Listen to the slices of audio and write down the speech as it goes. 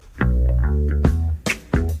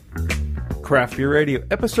Craft Beer Radio,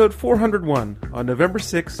 episode 401, on November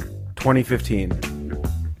 6th, 2015.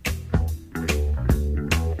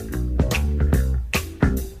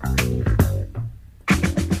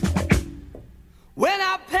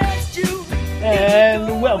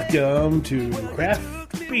 And welcome to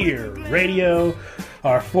Craft Beer Radio,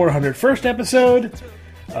 our 401st episode.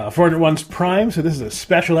 401's Prime, so this is a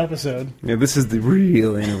special episode. Yeah, this is the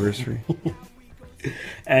real anniversary.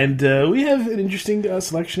 And we have an interesting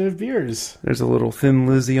selection of beers. There's a little Thin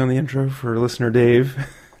Lizzy on the intro for listener Dave.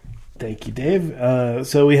 Thank you, Dave.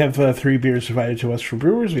 So we have 3 beers provided to us from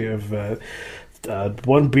brewers. We have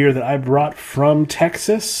 1 beer that I brought from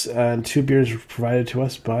Texas, and 2 beers provided to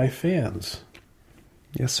us by fans.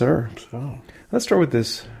 Yes, sir. So let's start with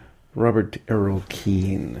this Robert Earl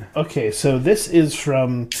Keen. Okay, so this is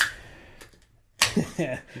from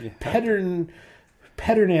Pedernales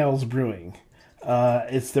Brewing.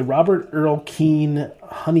 It's the Robert Earl Keen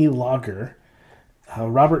Honey Lager.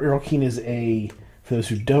 Robert Earl Keen is for those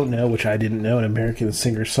who don't know, which I didn't know, an American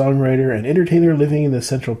singer-songwriter and entertainer living in the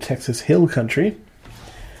central Texas Hill Country.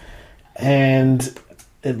 And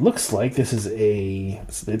it looks like this is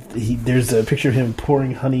there's a picture of him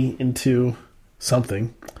pouring honey into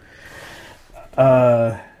something.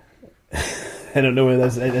 I don't know whether that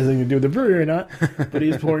has anything to do with the brewery or not, but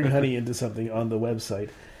he's pouring honey into something on the website.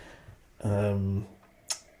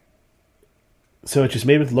 So it's just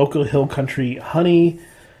made with local hill country honey.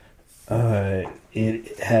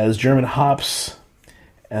 It has German hops,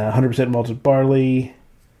 100% malted barley,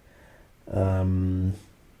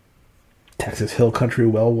 Texas Hill Country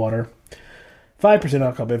well water, 5%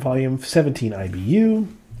 alcohol by volume, 17 IBU.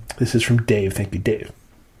 This is from Dave. Thank you, Dave.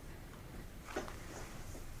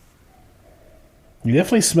 You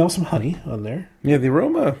definitely smell some honey on there. Yeah, the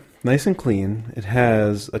aroma, nice and clean. It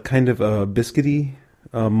has a kind of a biscuity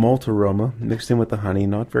malt aroma mixed in with the honey,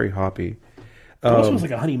 not very hoppy. It almost smells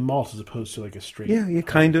like a honey malt as opposed to like a straight... Yeah,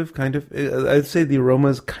 kind of. I'd say the aroma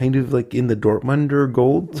is kind of like in the Dortmunder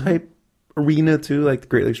Gold type arena too, like the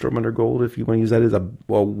Great Lakes Dortmunder Gold, if you want to use that as a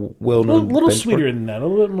well-known a little benchmark. Sweeter than that, a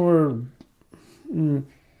little bit more...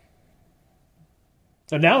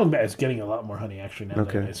 And now it's getting a lot more honey, actually, now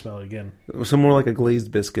that I smell it again. So more like a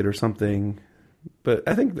glazed biscuit or something. But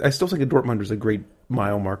I still think a Dortmunder is a great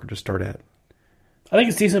mile marker to start at. I think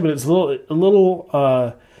it's decent, but it's a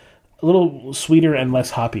little sweeter and less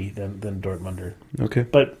hoppy than Dortmunder. Okay.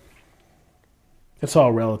 But it's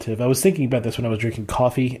all relative. I was thinking about this when I was drinking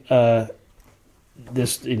coffee a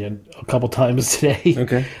couple times today.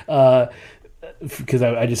 Okay. Because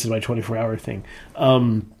I just did my 24-hour thing.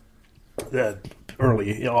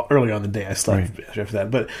 Early on in the day, I slept after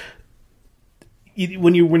that. But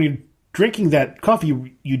when you're drinking that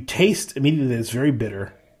coffee, you taste immediately that it's very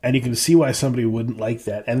bitter, and you can see why somebody wouldn't like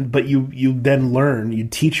that. But you then learn, you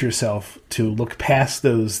teach yourself to look past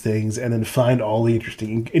those things and then find all the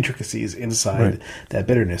interesting intricacies inside that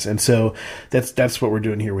bitterness. And so that's what we're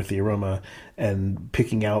doing here with the aroma and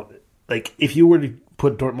picking out. Like, if you were to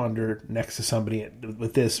put Dortmunder next to somebody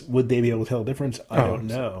with this, would they be able to tell the difference? I don't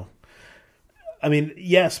know. I mean,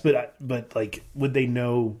 yes, but like, would they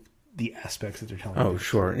know the aspects that they're telling you? Oh,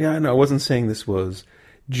 sure. Yeah, no, I wasn't saying this was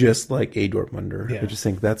just like a Dortmunder. Yeah. I just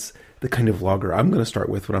think that's the kind of lager I'm going to start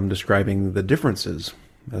with when I'm describing the differences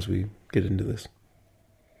as we get into this.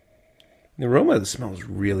 The aroma smells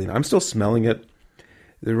really nice. I'm still smelling it.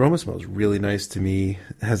 The aroma smells really nice to me.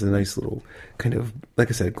 It has a nice little kind of, like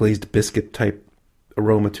I said, glazed biscuit type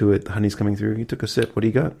aroma to it. The honey's coming through. You took a sip. What do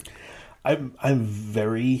you got? I'm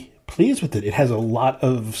very pleased with it. It has a lot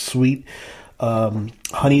of sweet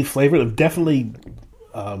honey flavor. Definitely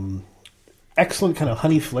excellent kind of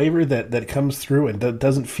honey flavor that comes through and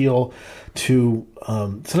doesn't feel too...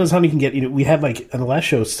 sometimes honey can get... we had, like, on the last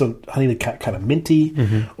show, still honey that got kind of minty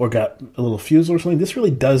or got a little fusel or something. This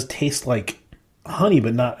really does taste like honey,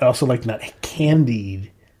 but not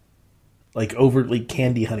candied, like overtly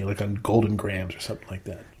candy honey, like on Golden Grams or something like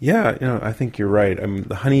that. Yeah, I think you're right.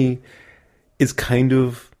 The honey is kind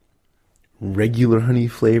of regular honey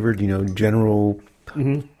flavored, general,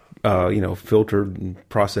 filtered and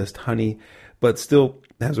processed honey, but still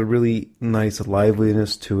has a really nice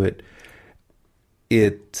liveliness to it.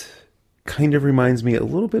 It kind of reminds me a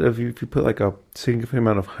little bit of if you put like a significant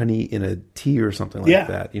amount of honey in a tea or something like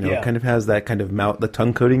that. It kind of has that kind of the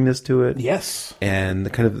tongue coatingness to it. Yes. And the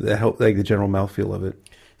kind of the general mouthfeel of it.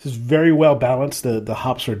 This is very well balanced. The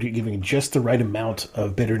hops are giving just the right amount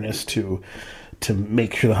of bitterness to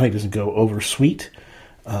make sure the honey doesn't go over sweet,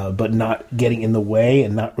 but not getting in the way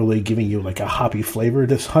and not really giving you like a hoppy flavor.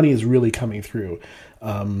 This honey is really coming through.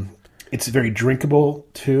 It's very drinkable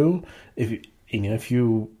too.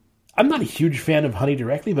 I'm not a huge fan of honey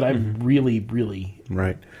directly, but I'm really, really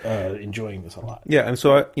Right. enjoying this a lot. Yeah, and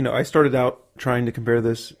so I started out trying to compare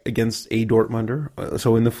this against a Dortmunder.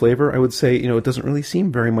 So in the flavor, I would say, it doesn't really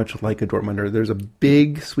seem very much like a Dortmunder. There's a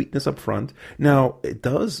big sweetness up front. Now, it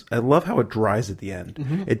does. I love how it dries at the end.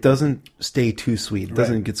 Mm-hmm. It doesn't stay too sweet. It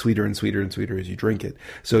doesn't get sweeter and sweeter and sweeter as you drink it.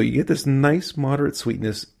 So you get this nice moderate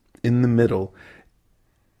sweetness in the middle.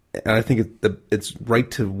 And I think it's right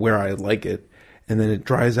to where I like it. And then it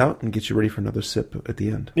dries out and gets you ready for another sip at the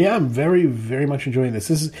end. Yeah, I'm very, very much enjoying this.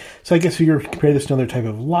 So I guess if you're comparing this to another type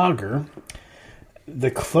of lager,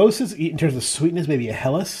 the closest in terms of sweetness, maybe a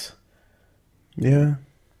Helles. Yeah,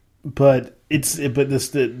 but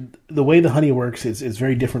the way the honey works is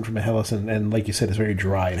very different from a Helles, and like you said, it's very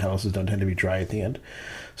dry, and Helleses don't tend to be dry at the end.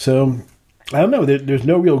 So I don't know. There's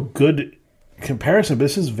no real good comparison, but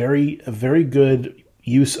this is a very good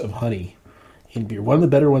use of honey in beer. One of the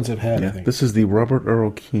better ones I've had, yeah, I think. This is the Robert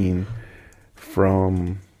Earl Keen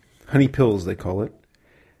from Honey Pills, they call it,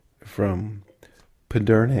 from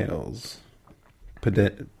Pedernales.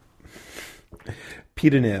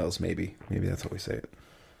 Pedernales, maybe. Maybe that's how we say it.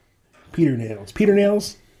 Pedernales.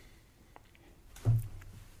 Pedernales?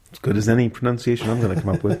 As good as any pronunciation I'm going to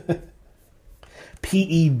come up with.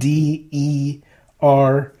 Pedernales.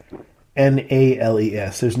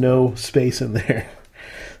 There's no space in there.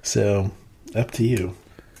 So, up to you.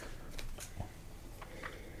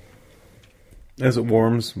 As it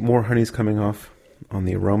warms, more honey's coming off on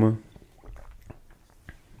the aroma.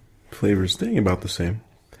 Flavors staying about the same.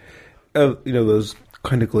 Those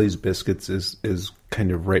kind of glazed biscuits is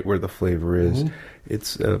kind of right where the flavor is. Mm-hmm.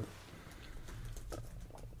 It's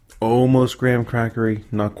almost graham crackery,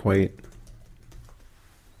 not quite.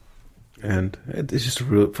 And it's just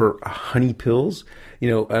for Honey Pills,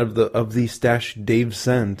 out of the stash Dave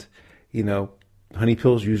sent, Honey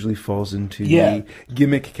Pills usually falls into the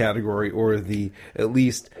gimmick category, or the at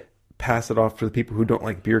least pass it off for the people who don't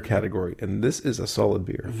like beer category. And this is a solid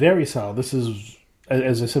beer. Very solid. This is,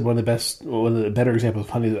 as I said, one of the better examples of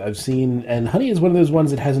honey that I've seen. And honey is one of those ones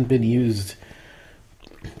that hasn't been used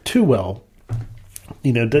too well.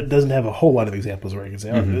 Doesn't have a whole lot of examples where I can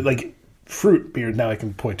say, like fruit beer. Now I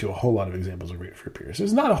can point to a whole lot of examples of great fruit beers.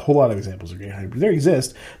 There's not a whole lot of examples of great honey beer. There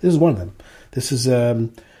exist. This is one of them. This is a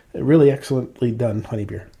really excellently done honey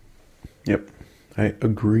beer. Yep. I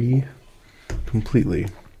agree completely.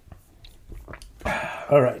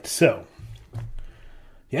 All right, so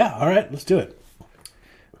let's do it.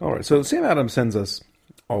 All right, so Sam Adams sends us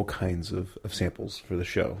all kinds of samples for the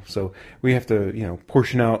show, so we have to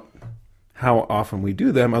portion out how often we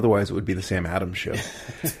do them. Otherwise, it would be the Sam Adams show.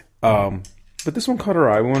 But this one caught our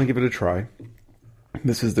eye. We want to give it a try.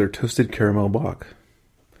 This is their Toasted Caramel Bock.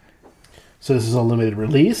 So this is a limited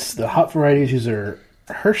release. The hop varieties use are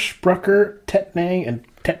Hirschbrucker, Tettnang, and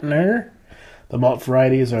Tettner. The malt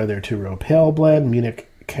varieties are their two-row pale blend, Munich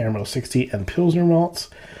Caramel 60, and Pilsner malts.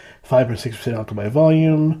 5.6% alcohol by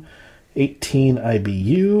volume, 18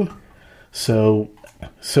 IBU. So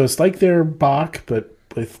it's like their Bock, but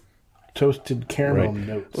with toasted caramel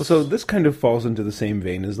notes. Well, so this kind of falls into the same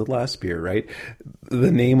vein as the last beer, right?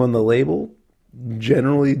 The name on the label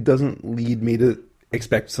generally doesn't lead me to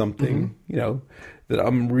expect something, that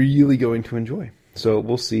I'm really going to enjoy. So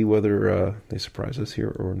we'll see whether they surprise us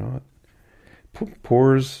here or not.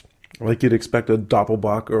 Pours like you'd expect a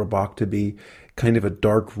Doppelbock or a Bock to be, kind of a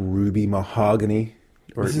dark ruby mahogany,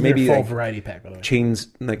 or this is maybe their full variety pack, by the way. Chains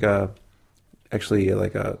like that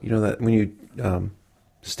when you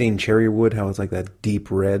stain cherry wood, how it's like that deep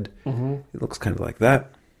red. Mm-hmm. It looks kind of like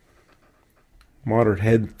that. Moderate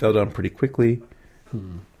head, fell down pretty quickly.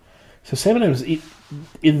 So Sam Adams,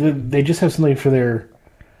 they just have something for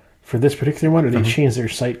this particular one, or they changed their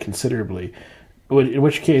site considerably. In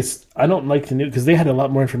which case, I don't like the new, because they had a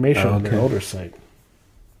lot more information on their older site.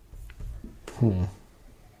 Is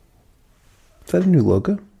that a new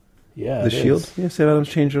logo? Yeah, the shield. Yeah, Sam Adams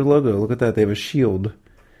changed their logo. Look at that; they have a shield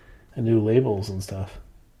and new labels and stuff.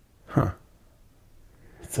 Huh?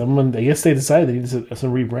 I guess they decided they needed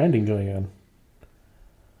some rebranding going on.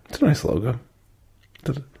 It's a nice logo.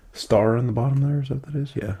 The star on the bottom there, is that what that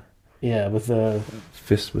is? Yeah. Yeah, with the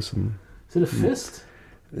fist with some. Is it a fist?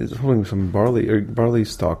 It's holding some barley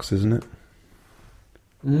stalks, isn't it?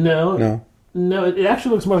 No. It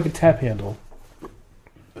actually looks more like a tap handle.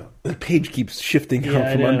 The page keeps shifting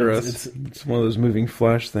out from under us. It's one of those moving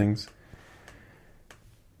flash things.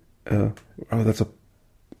 Is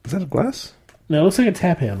that a glass? No, it looks like a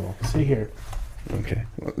tap handle. See here. Okay.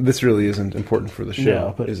 Well, this really isn't important for the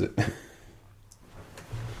show, is it?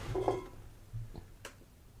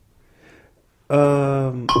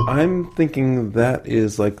 I'm thinking that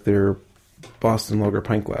is like their Boston Lager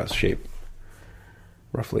pint glass shape,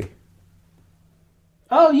 roughly.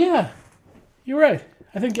 Oh yeah, you're right.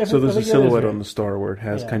 I think so. There's a silhouette on the star where it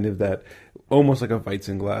has Yeah. kind of that, almost like a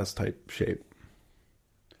Weitzenglass type shape.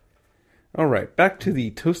 All right, back to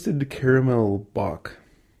the toasted caramel Bock.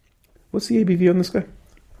 What's the ABV on this guy?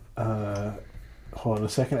 Hold on a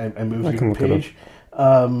second. I moved I can the look it page.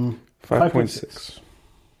 5.6.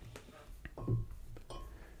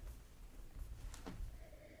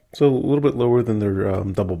 So a little bit lower than their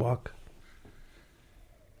double Bock.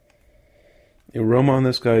 The aroma on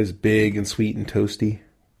this guy is big and sweet and toasty.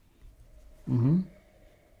 Mm-hmm.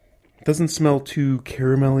 Doesn't smell too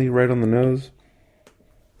caramelly right on the nose.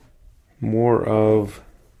 More of...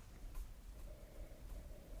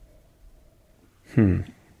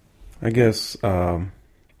 I guess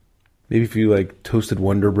maybe if you like toasted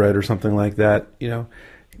Wonder Bread or something like that,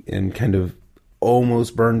 and kind of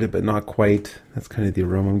almost burned it but not quite. That's kind of the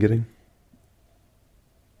aroma I'm getting.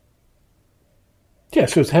 Yeah,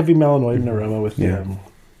 so it's heavy melanoid aroma with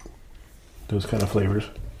those kind of flavors.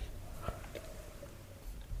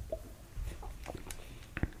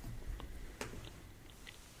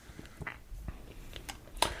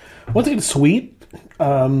 Once again, sweet.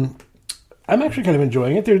 I'm actually kind of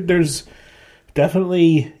enjoying it. There's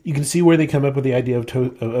definitely, you can see where they come up with the idea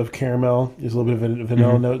of caramel. There's a little bit of a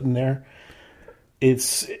vanilla note in there.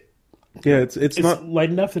 It's not light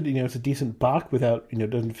enough that it's a decent Bock without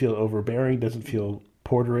doesn't feel overbearing, doesn't feel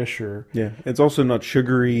porterish or it's also not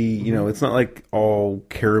sugary. It's not like all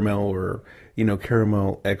caramel or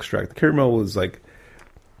caramel extract. The caramel is like,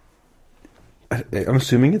 I'm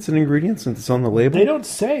assuming it's an ingredient since it's on the label. They don't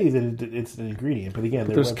say that it's an ingredient, but again,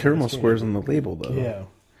 there's caramel squares on the label though.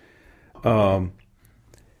 Yeah.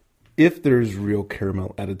 If there's real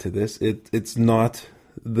caramel added to this, it's not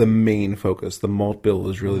the main focus. The malt bill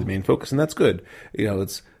is really the main focus, and that's good.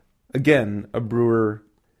 It's again a brewer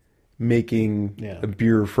making a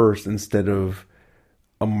beer first instead of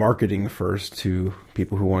a marketing first to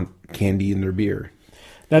people who want candy in their beer.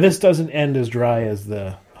 Now this doesn't end as dry as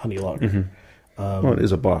the honey lager. Well, it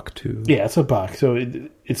is a Bock too. Yeah, it's a Bock. So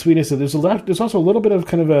it's sweetness. So there's also a little bit of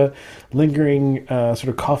kind of a lingering sort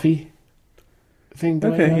of coffee thing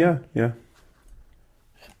going on. Okay, yeah.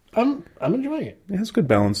 I'm enjoying it. It has good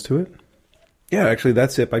balance to it. Yeah, actually,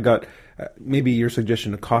 that sip I got maybe your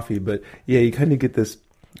suggestion of coffee, but yeah, you kind of get this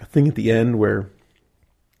thing at the end where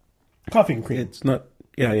coffee and cream. It's not.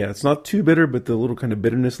 Yeah, it's not too bitter, but the little kind of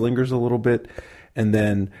bitterness lingers a little bit, and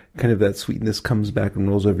then kind of that sweetness comes back and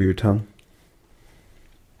rolls over your tongue.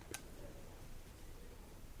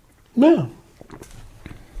 No,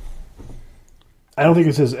 I don't think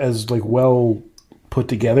it's as like well put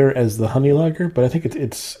together as the honey lager, but I think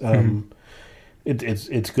it's good.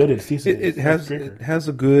 It's decent. It has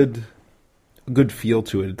a good feel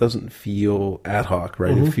to it. It doesn't feel ad hoc,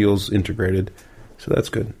 right? It feels integrated, so that's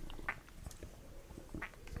good.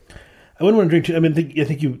 I wouldn't want to drink too. I mean, I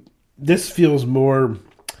think this feels more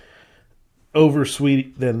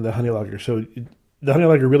oversweet than the honey lager. So the honey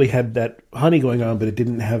lager really had that honey going on, but it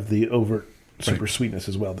didn't have the overt super sweetness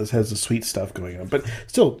as well. This has the sweet stuff going on, but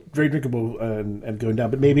still very drinkable and going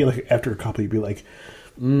down. But maybe like after a couple, you'd be like,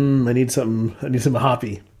 I need something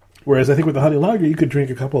hoppy. Whereas I think with the honey lager, you could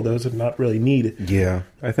drink a couple of those and not really need. Yeah,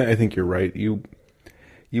 I think you're right. You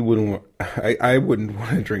wouldn't. I wouldn't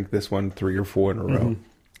want to drink this one 3 or 4 in a row.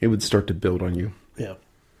 It would start to build on you. Yeah.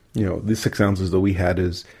 The 6 ounces that we had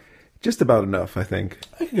is just about enough, I think.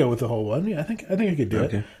 I could go with the whole one. Yeah, I think I could do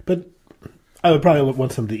it. But I would probably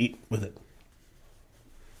want something to eat with it.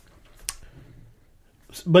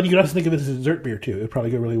 But you could also think of it as a dessert beer too. It would probably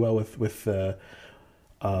go really well with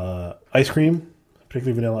ice cream,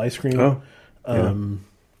 particularly vanilla ice cream. Oh,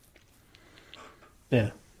 yeah.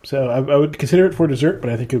 So I would consider it for dessert, but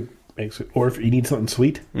I think it makes it. Or if you need something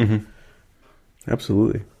sweet. Mm-hmm.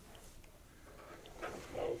 Absolutely.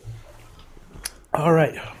 All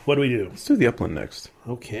right, what do we do? Let's do the Upland next.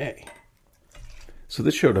 Okay. So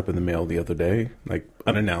this showed up in the mail the other day, like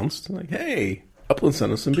unannounced. Like, hey, Upland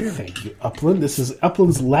sent us some beer. Thank you, Upland. This is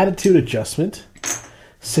Upland's Latitude Adjustment,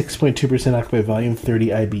 6.2% alcohol by volume, 30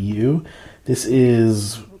 IBU. This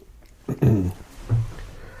is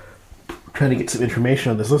trying to get some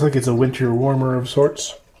information on this. Looks like it's a winter warmer of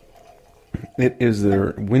sorts. It is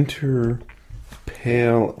their winter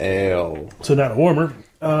pale ale. So not a warmer.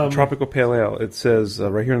 Tropical pale ale. It says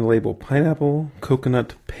right here on the label, pineapple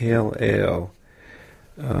coconut pale ale.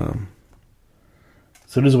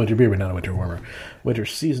 So it is a winter beer, but not a winter warmer. Winter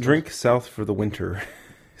season. Drink south for the winter.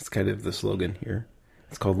 It's kind of the slogan here.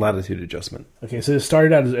 It's called Latitude Adjustment. Okay, so it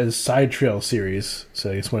started out as Side Trail series.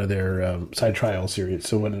 So it's one of their Side Trial series.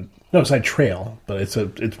 Side Trail, but it's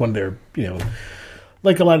one of their,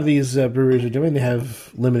 like a lot of these breweries are doing. They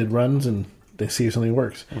have limited runs and they see if something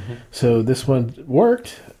works. Mm-hmm. So this one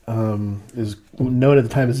worked. Is known at the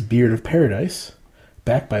time as Beard of Paradise,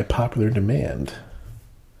 backed by popular demand.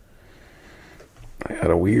 I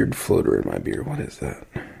got a weird floater in my beer. What is that?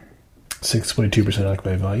 6.2%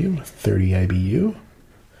 alcohol by volume, 30 IBU,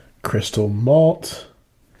 crystal malt,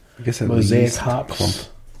 I guess mosaic hops, clump.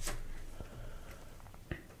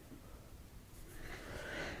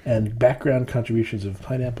 And background contributions of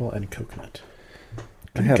pineapple and coconut.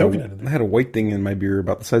 I had a white thing in my beer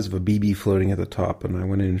about the size of a BB floating at the top, and I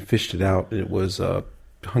went in and fished it out. It was a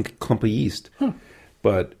clump of yeast.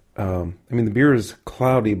 But, the beer is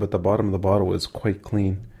cloudy, but the bottom of the bottle is quite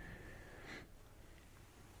clean.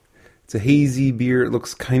 It's a hazy beer. It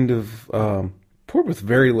looks kind of poured with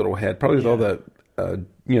very little head, probably with all the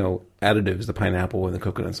additives, the pineapple and the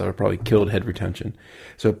coconut stuff, probably killed head retention.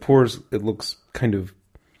 So it looks kind of,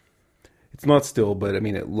 it's not still, but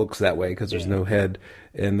it looks that way because there's no head.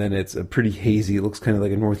 And then it's a pretty hazy. It looks kind of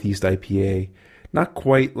like a Northeast IPA. Not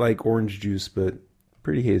quite like orange juice, but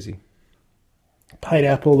pretty hazy.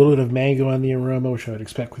 Pineapple, a little bit of mango on the aroma, which I would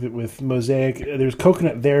expect with Mosaic. There's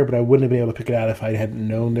coconut there, but I wouldn't have been able to pick it out if I hadn't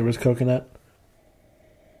known there was coconut.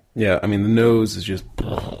 Yeah, the nose is just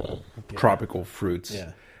tropical fruits.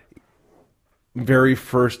 Yeah. Very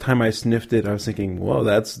first time I sniffed it, I was thinking, "Whoa,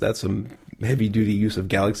 that's some heavy duty use of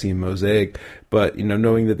Galaxy and Mosaic." But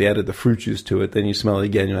knowing that they added the fruit juice to it, then you smell it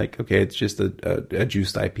again, you're like, "Okay, it's just a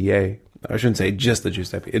juiced IPA." I shouldn't say just a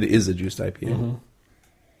juiced IPA. It is a juiced IPA. Mm-hmm.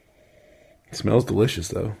 It smells delicious,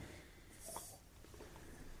 though.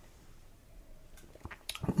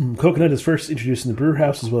 Coconut is first introduced in the brew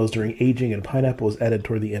house as well as during aging, and pineapple is added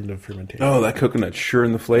toward the end of fermentation. Oh, that coconut's sure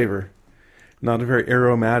in the flavor. Not a very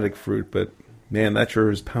aromatic fruit, but man, that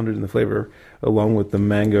sure is pounded in the flavor, along with the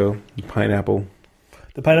mango and pineapple.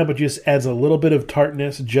 The pineapple juice adds a little bit of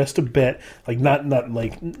tartness, just a bit. Like not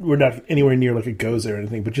like we're not anywhere near like a Goza or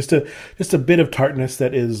anything, but just a bit of tartness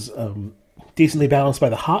that is decently balanced by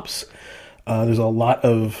the hops. There's a lot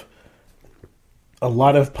of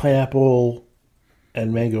pineapple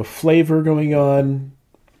and mango flavor going on.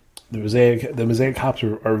 The mosaic hops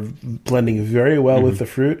are blending very well with the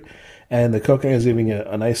fruit, and the coconut is giving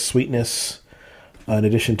a nice sweetness in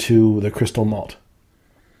addition to the crystal malt.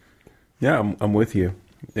 Yeah, I'm with you.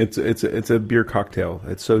 It's a beer cocktail.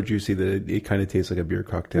 It's so juicy that it kind of tastes like a beer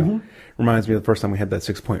cocktail. Mm-hmm. Reminds me of the first time we had that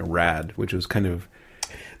 6 Point Rad, which was kind of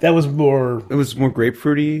that was more. It was more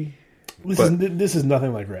grapefruity. This is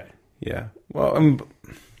nothing like Rad. Yeah. Well, I'm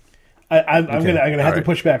gonna have to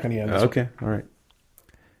push back on you on this. Okay. All right.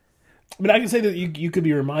 I can say that you could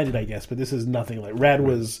be reminded, I guess, but this is nothing like Rad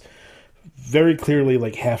was very clearly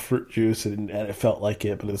like half fruit juice, and it felt like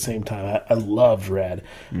it. But at the same time, I loved Rad,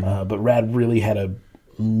 but Rad really had a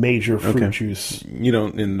major fruit juice. You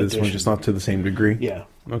don't in this addition. One, just not to the same degree. Yeah.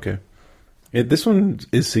 Okay. This one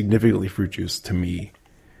is significantly fruit juice to me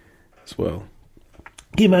as well.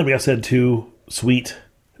 Keep in mind, we also had two sweet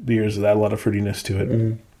beers that had a lot of fruitiness to it.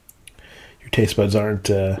 Mm-hmm. Your taste buds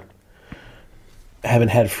haven't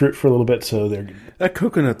had fruit for a little bit, so they're... That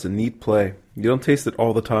coconut's a neat play. You don't taste it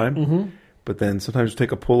all the time, but then sometimes you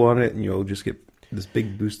take a pull on it and you'll just get this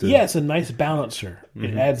big boost of... Yeah, it's a nice balancer. Mm-hmm.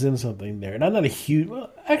 It adds in something there. And I'm not a huge...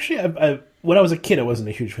 Well, actually, I when I was a kid, I wasn't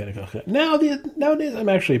a huge fan of coconut. Nowadays, I'm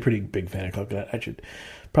actually a pretty big fan of coconut. I should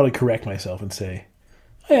probably correct myself and say...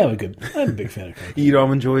 I'm a big fan of coconut. You eat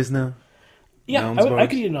Almond Joys now? Yeah, I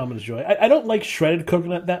could eat an Almond Joy. I don't like shredded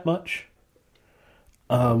coconut that much.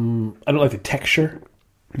 I don't like the texture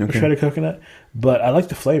of shredded coconut, but I like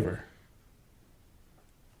the flavor.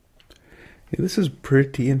 Yeah, this is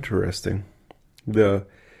pretty interesting. The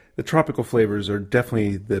tropical flavors are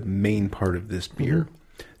definitely the main part of this beer. Mm-hmm.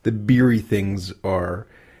 The beery things are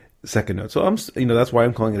second note. So that's why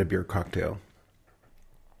I'm calling it a beer cocktail.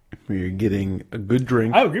 You're getting a good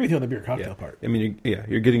drink. I agree with you on the beer cocktail part.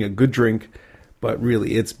 You're getting a good drink, but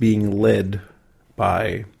really it's being led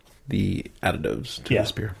by the additives to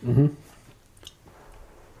this beer. Mm-hmm.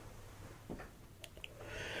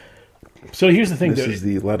 So here's the thing. This is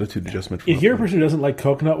the latitude adjustment. If you're a person who doesn't like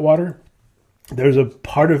coconut water, there's a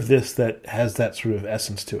part of this that has that sort of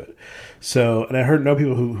essence to it. So, and I know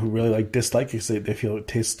people who really dislike it because they feel it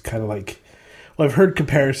tastes kind of like... Well, I've heard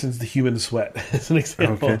comparisons to human sweat as an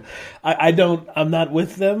example. Okay. I'm not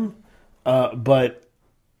with them, but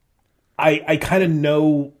I kind of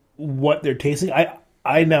know what they're tasting.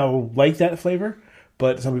 I now like that flavor,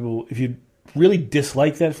 but some people, if you really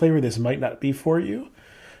dislike that flavor, this might not be for you.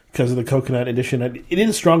 because of the coconut addition. It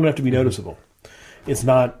is strong enough to be noticeable. It's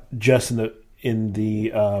not just in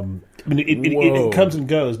the. I mean, it comes and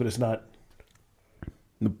goes, but it's not.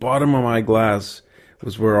 The bottom of my glass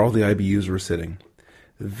was where all the IBUs were sitting.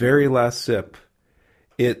 The very last sip,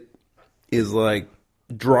 it is like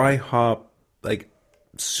dry hop, like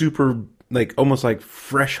super, like almost like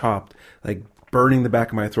fresh hopped, like burning the back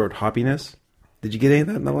of my throat hoppiness. Did you get any of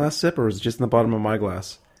that in the last sip, or was it just in the bottom of my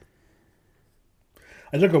glass?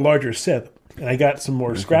 I took a larger sip, and I got some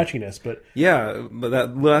more scratchiness, but... Yeah, but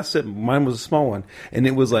that last sip, mine was a small one, and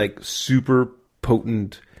it was like super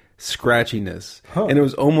potent scratchiness. Huh. And it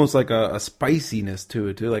was almost like a spiciness to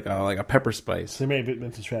it, too, like a pepper spice. There may have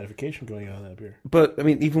been some stratification going on in that beer. But, I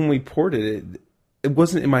mean, even when we poured it, it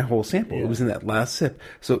wasn't in my whole sample. Yeah. It was in that last sip.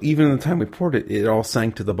 So even in the time we poured it, it all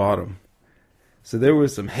sank to the bottom. So there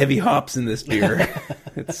was some heavy hops in this beer.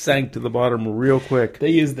 It sank to the bottom real quick. They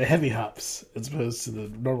used the heavy hops as opposed to the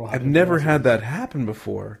normal hops. I've never had that happen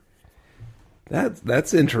before.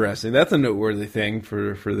 That's interesting. That's a noteworthy thing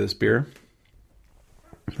for this beer.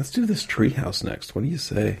 Let's do this Treehouse next. What do you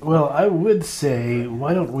say? Well, I would say,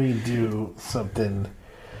 why don't we do something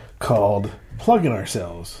called Plugging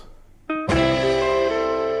Ourselves?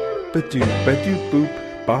 Ba-doop, ba-doop,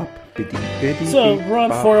 boop, bop. So we're on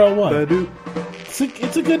 401.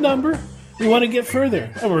 It's a good number. We want to get further,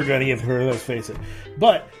 and we're going to get further. Let's face it.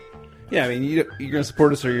 But yeah, I mean, you're going to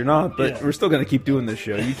support us or you're not. But we're still going to keep doing this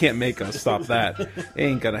show. You can't make us stop that. It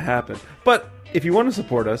ain't going to happen. But if you want to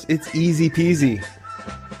support us, it's easy peasy.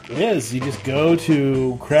 It is. You just go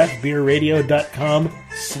to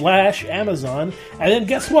craftbeerradio.com/Amazon, and then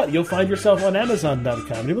guess what? You'll find yourself on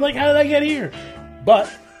Amazon.com. And you'll be like, how did I get here? But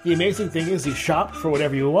the amazing thing is you shop for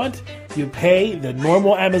whatever you want. You pay the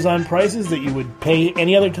normal Amazon prices that you would pay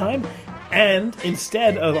any other time. And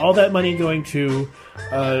instead of all that money going to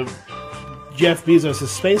Jeff Bezos'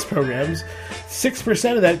 space programs,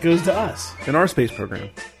 6% of that goes to us. In our space program.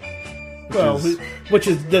 Which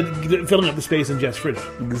is filling up the space in Jeff's fridge.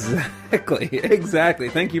 Exactly.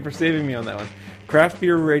 Thank you for saving me on that one.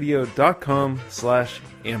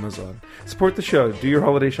 craftbeerradio.com/Amazon. Support the show. Do your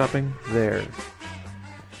holiday shopping there.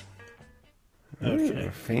 Okay. Ooh,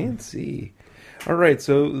 fancy. All right,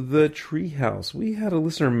 so the Treehouse. We had a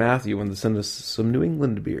listener, Matthew, wanted to send us some New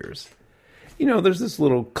England beers. You know, there's this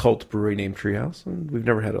little cult brewery named Treehouse, and we've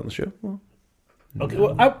never had it on the show. Well, okay,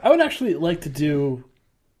 well, I would actually like to do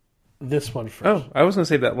this one first. Oh, I was going to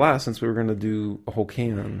save that last since we were going to do a whole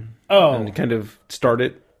can. Oh. And kind of start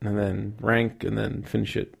it, and then rank, and then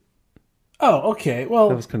finish it. Oh, okay. Well,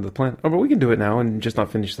 that was kind of the plan. Oh, but we can do it now and just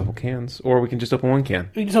not finish the whole cans, or we can just open one can.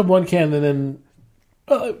 We can just open one can and then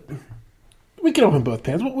we can open both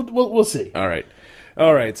cans. We'll see. All right.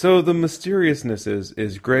 So the mysteriousness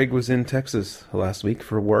is Greg was in Texas last week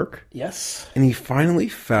for work. Yes. And he finally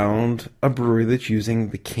found a brewery that's using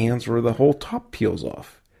the cans where the whole top peels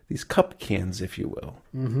off. These cup cans, if you will.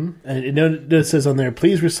 Mm-hmm. And it says on there,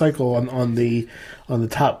 please recycle on the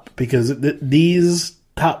top because the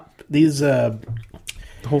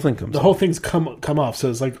whole thing comes. The whole thing's come off, so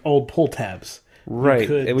it's like old pull tabs,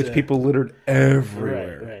 right? Which people littered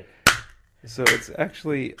everywhere. Right. So it's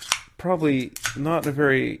actually probably not a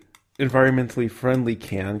very environmentally friendly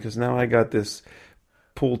can because now I got this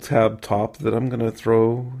pull tab top that I'm going to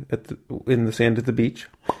throw in the sand at the beach.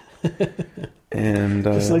 And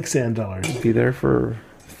just like sand dollars, be there for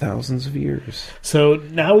thousands of years. So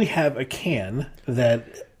now we have a can that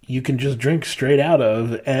you can just drink straight out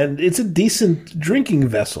of, and it's a decent drinking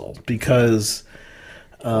vessel because,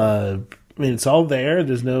 it's all there.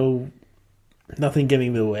 There's nothing getting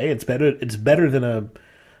in the way. It's better than a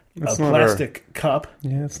plastic cup.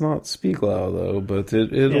 Yeah, it's not Spiegelau though, but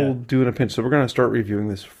it'll do in a pinch. So we're going to start reviewing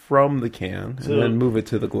this from the can and then move it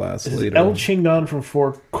to the glass later. El Chingon from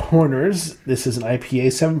Four Corners. This is an IPA,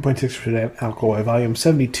 7.6% alcohol by volume,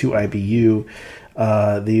 72 IBU.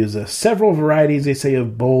 They use several varieties, they say,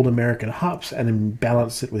 of bold American hops and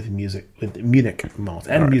balance it with Munich malt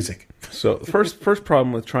and music. So first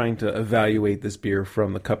problem with trying to evaluate this beer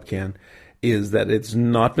from the cup can is that it's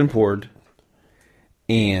not been poured.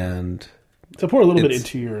 And so pour a little bit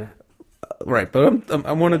into your... Right, but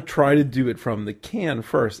I want to try to do it from the can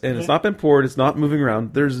first. And It's not been poured, it's not moving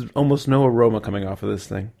around. There's almost no aroma coming off of this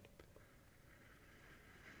thing.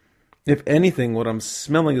 If anything, what I'm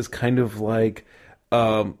smelling is kind of like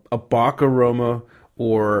a Bock aroma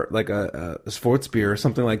or like a sports beer or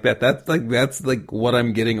something like that. That's like what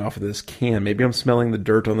I'm getting off of this can. Maybe I'm smelling the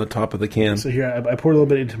dirt on the top of the can. So here, I poured a little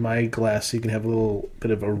bit into my glass so you can have a little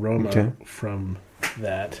bit of aroma from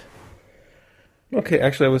that. Okay,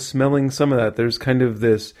 actually, I was smelling some of that. There's kind of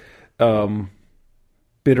this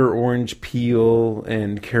bitter orange peel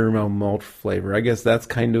and caramel malt flavor. I guess that's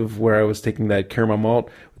kind of where I was taking that caramel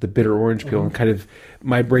malt with the bitter orange peel, and kind of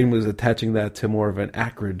my brain was attaching that to more of an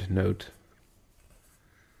acrid note.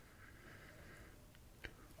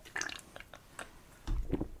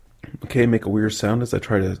 Okay, make a weird sound as I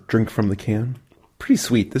try to drink from the can. Pretty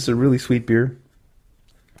sweet. This is a really sweet beer.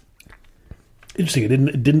 Interesting.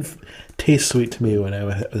 It didn't taste sweet to me when I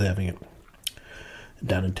was having it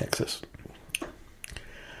down in Texas.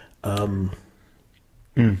 What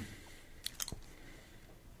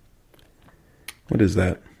is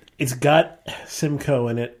that? It's got Simcoe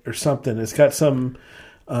in it or something. It's got some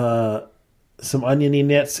oniony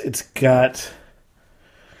nits. It's got.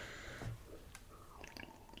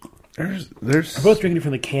 There's. We're both drinking it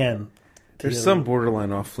from the can. There's some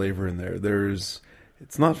borderline off flavor in there.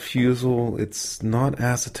 It's not fusel. It's not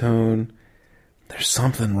acetone. There's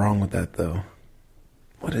something wrong with that though.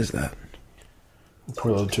 What is that? We'll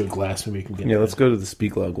pour it into a glass. Maybe we can get. Yeah, let's go to the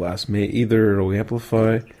Speak Loud glass. Either it'll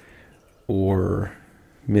amplify or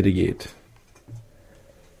mitigate.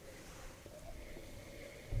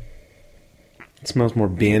 It smells more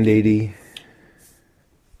Band-Aidy.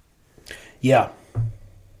 Yeah.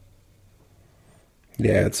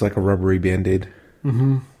 Yeah, it's like a rubbery Band-Aid.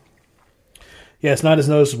 Mm-hmm. Yeah, it's not as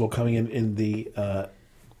noticeable coming in the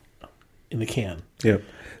can. Yeah.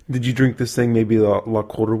 Did you drink this thing maybe a lot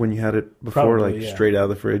colder when you had it before? Probably, yeah. Straight out of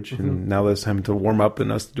the fridge? Mm-hmm. And now that it's time to warm up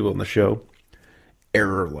and us to do it on the show.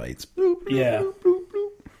 Error lights. Bloop, bloop, yeah. Bloop, bloop, bloop.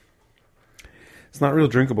 It's not real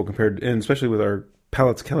drinkable compared, and especially with our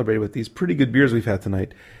palates calibrated with these pretty good beers we've had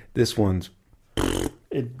tonight. This one's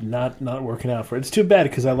not working out for it. It's too bad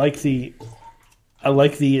because I like the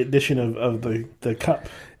addition of the cup.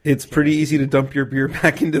 It's pretty easy to dump your beer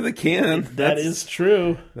back into the can. That is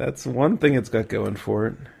true. That's one thing it's got going for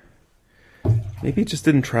it. Maybe it just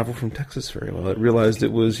didn't travel from Texas very well. It realized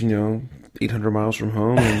it was, 800 miles from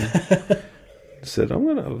home and said, I'm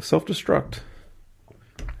going to self-destruct.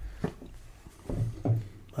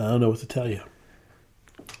 I don't know what to tell you.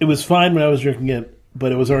 It was fine when I was drinking it,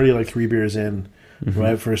 but it was already like 3 beers in when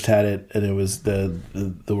I first had it, and it was the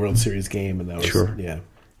World Series game, and that was sure. Yeah,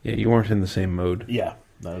 you weren't in the same mode. Yeah,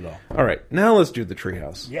 not at all. All right, now let's do the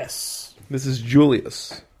Treehouse. Yes, this is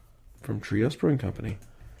Julius from Treehouse Brewing Company.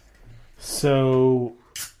 So,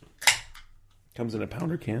 comes in a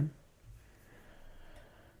pounder can.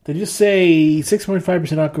 They just say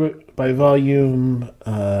 6.5% alcohol by volume,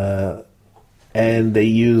 and they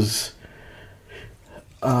use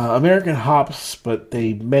American hops, but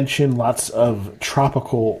they mention lots of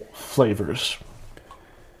tropical flavors.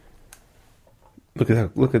 Look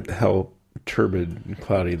at how turbid and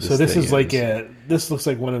cloudy this. So this thing is like this looks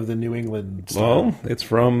like one of the New England style. Well, it's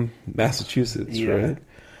from Massachusetts, right?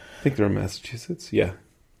 I think they're in Massachusetts. Yeah.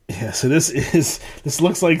 Yeah, so this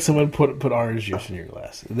looks like someone put orange juice in your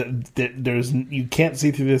glass. You can't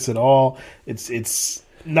see through this at all. It's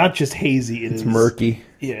not just hazy. It's murky.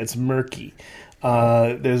 Yeah, it's murky.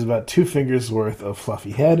 There's about 2 fingers worth of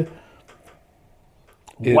fluffy head.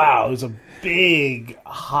 Wow, there's a big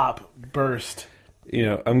hop burst.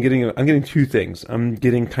 I'm getting 2 things. I'm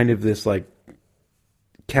getting kind of this like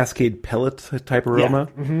Cascade pellet type aroma,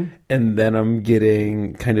 and then I'm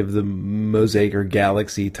getting kind of the Mosaic or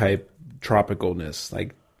Galaxy type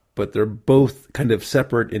tropicalness. But they're both kind of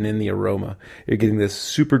separate and in the aroma. You're getting this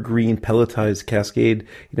super green pelletized Cascade,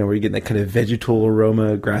 where you're getting that kind of vegetal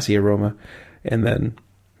aroma, grassy aroma, and then.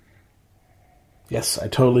 Yes, I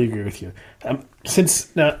totally agree with you.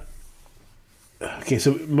 Okay,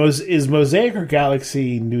 so is Mosaic or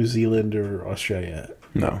Galaxy New Zealand or Australia?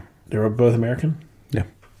 No, they're both American. Yeah.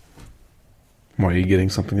 Why, are you getting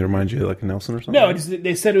something that reminds you of like a Nelson or something? No,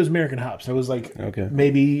 they said it was American hops. I was like, okay,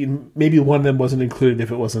 maybe one of them wasn't included if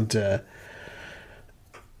it wasn't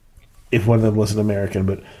if one of them wasn't American,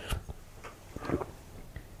 but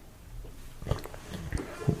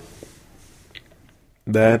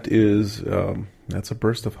that is that's a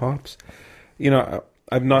burst of hops.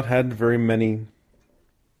 I've not had very many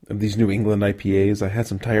of these New England IPAs. I had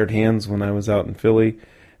some Tired Hands when I was out in Philly,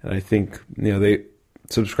 and I think they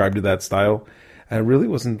subscribed to that style. I really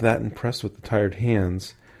wasn't that impressed with the Tired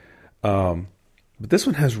Hands, but this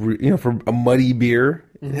one has, for a muddy beer,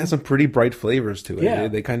 it has some pretty bright flavors to it. Yeah.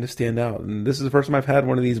 They kind of stand out, and this is the first time I've had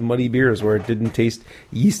one of these muddy beers where it didn't taste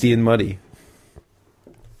yeasty and muddy.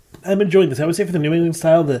 I'm enjoying this. I would say for the New England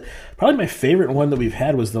style, probably my favorite one that we've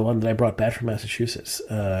had was the one that I brought back from Massachusetts.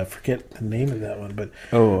 I forget the name of that one, but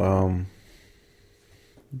the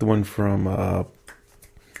one from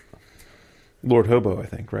Lord Hobo, I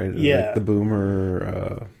think, right? Yeah, like the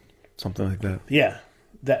Boomer, something like that. Yeah,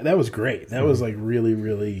 that was great. That was like really,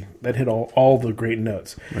 really, that hit all the great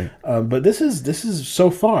notes. Right. But this is so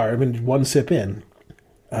far, I mean, one sip in,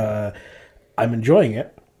 I'm enjoying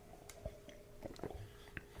it.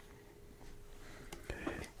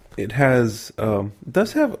 It has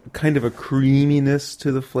does have kind of a creaminess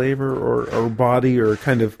to the flavor or body, or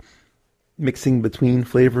kind of mixing between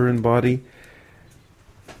flavor and body.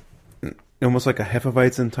 Almost like a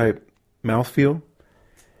Hefeweizen type mouthfeel.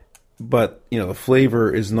 But, the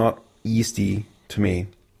flavor is not yeasty to me.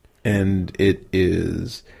 And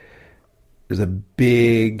there's a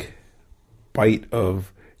big bite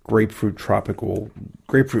of grapefruit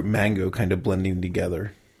mango kind of blending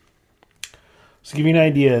together. So to give you an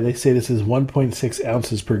idea, they say this is 1.6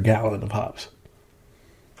 ounces per gallon of hops.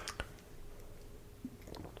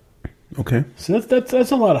 Okay. So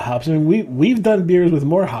that's a lot of hops. I mean, we've done beers with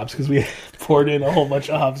more hops because we poured in a whole bunch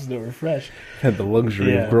of hops that were fresh. Had the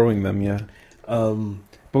luxury of growing them, yeah.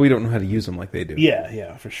 But we don't know how to use them like they do.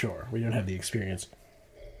 Yeah, for sure. We don't have the experience.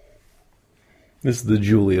 This is the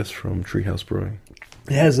Julius from Treehouse Brewing.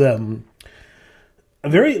 It has a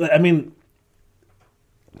very, I mean,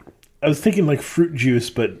 I was thinking like fruit juice,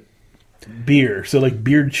 but beer. So like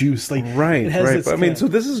beer juice, like right. But, I mean, so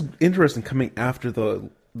this is interesting coming after the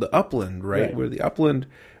Upland, right? Where the Upland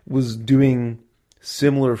was doing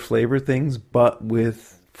similar flavor things, but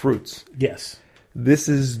with fruits. Yes. This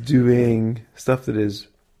is doing stuff that is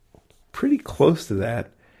pretty close to that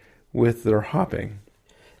with their hopping.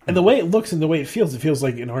 And the way it looks and the way it feels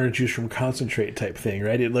like an orange juice from concentrate type thing,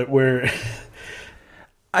 right? Where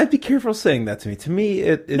I'd be careful saying that to me. To me,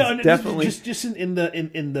 it's definitely just in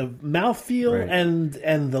the mouthfeel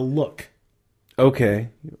and the look. Okay,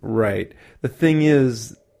 right. The thing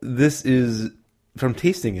is, this is from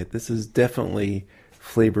tasting it. This is definitely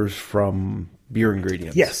flavors from beer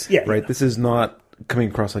ingredients. Yes, yeah, right. Yeah. This is not coming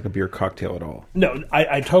across like a beer cocktail at all. No,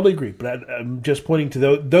 I totally agree. But I'm just pointing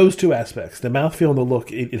to those two aspects: the mouthfeel and the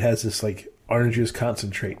look. It has this like orange juice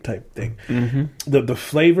concentrate type thing. Mm-hmm. The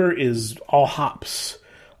flavor is all hops.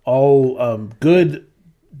 All good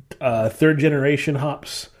third generation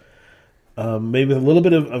hops, maybe with a little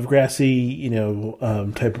bit of grassy,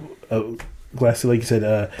 type of grassy, like you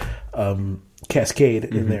said, Cascade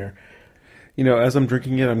in there. As I'm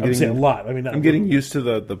drinking it, I'm getting a lot. I mean, I'm getting used to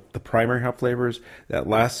the primary hop flavors. That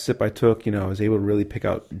last sip I took, I was able to really pick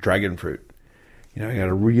out dragon fruit. I got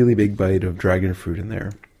a really big bite of dragon fruit in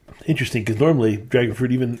there. Interesting, because normally dragon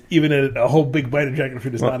fruit, even a whole big bite of dragon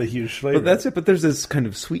fruit is not a huge flavor. But that's it. But there's this kind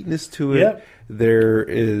of sweetness to it. Yep. There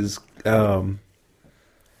is. There's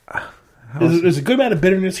a good amount of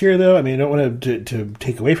bitterness here, though. I mean, I don't want to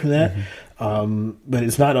take away from that. Mm-hmm. But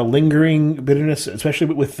it's not a lingering bitterness,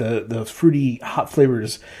 especially with the fruity hop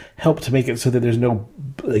flavors help to make it so that there's no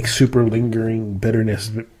like super lingering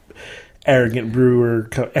bitterness. Arrogant brewer,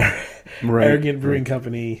 arrogant brewing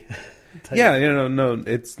company. Yeah, no,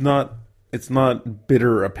 it's not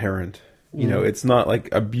bitter apparent. It's not like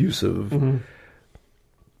abusive. Mm-hmm.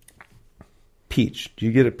 Peach. Do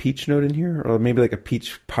you get a peach note in here? Or maybe like a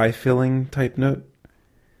peach pie filling type note?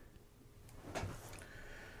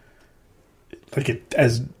 Like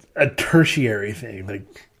as a tertiary thing,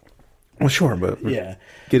 like. Well, sure, but yeah,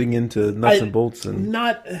 getting into nuts and bolts and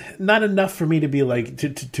not enough for me to be like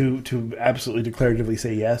to absolutely declaratively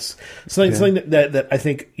say yes. Something that I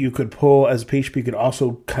think you could pull as a peach, but you could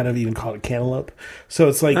also kind of even call it cantaloupe. So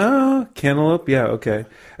it's like cantaloupe. Yeah, okay.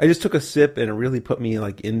 I just took a sip and it really put me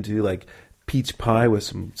like into like peach pie with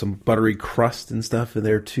some buttery crust and stuff in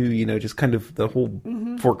there too. Just kind of the whole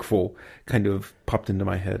forkful kind of popped into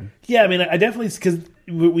my head. Yeah, I mean, I definitely, because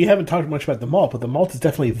we haven't talked much about the malt, but the malt is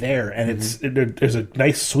definitely there, and there's a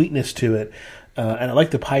nice sweetness to it. And I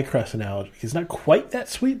like the pie crust analogy. It's not quite that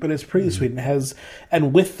sweet, but it's pretty sweet,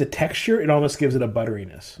 and with the texture, it almost gives it a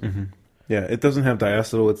butteriness. Mm-hmm. Yeah, it doesn't have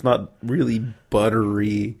diacetyl. It's not really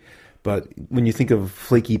buttery, but when you think of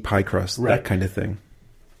flaky pie crust, that kind of thing.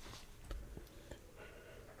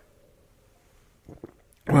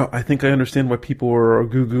 Well, I think I understand why people are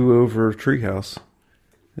goo-goo over Treehouse.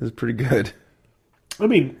 It's pretty good. I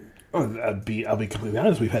mean, I'll be completely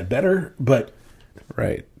honest. We've had better, but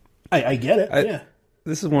right. I get it. Yeah,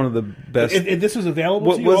 this is one of the best. If this was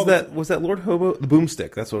available, to you, was that Lord Hobo, the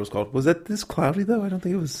Boomstick? That's what it was called. Was that this cloudy though? I don't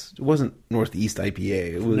think it was. It wasn't Northeast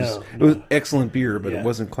IPA. It was. It was excellent beer, but it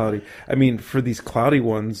wasn't cloudy. I mean, for these cloudy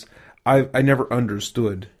ones, I never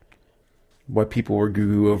understood why people were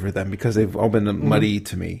goo-goo over them, because they've all been muddy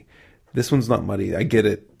to me. This one's not muddy. I get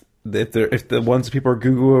it. If the ones people are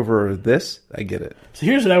goo-goo over are this, I get it. So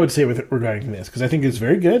here's what I would say regarding this, because I think it's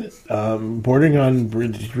very good, bordering on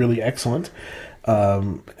really excellent.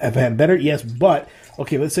 Have I had better? Yes, but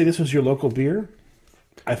okay. Let's say this was your local beer.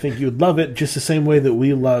 I think you would love it just the same way that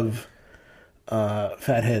we love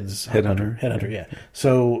Fathead's Headhunter. Yeah.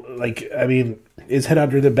 So, is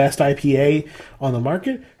Headhunter the best IPA on the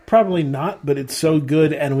market? Probably not, but it's so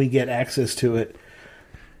good and we get access to it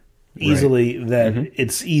easily that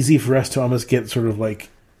it's easy for us to almost get sort of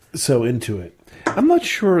so into it. I'm not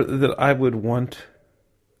sure that I would want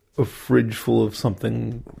a fridge full of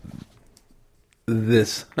something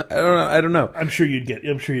this. I don't know. I'm sure you'd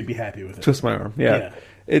be happy with it. Twist my arm. Yeah.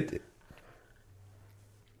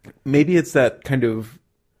 Maybe it's that kind of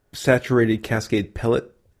saturated Cascade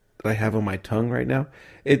pellet that I have on my tongue right now.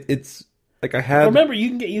 It's like I had. Remember, you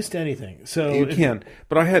can get used to anything. So you can,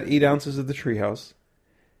 but I had 8 ounces of the Treehouse,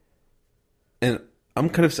 and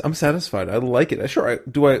I'm satisfied. I like it. Sure,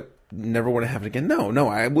 do I never want to have it again? No,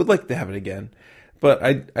 I would like to have it again, but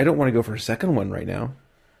I don't want to go for a second one right now.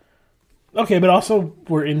 Okay, but also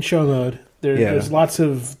we're in show mode. There's lots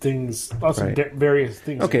of things, of various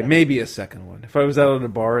things. Okay, maybe a second one. If I was out at a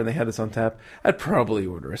bar and they had this on tap, I'd probably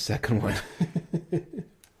order a second one.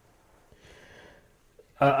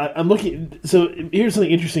 I'm looking. So here's something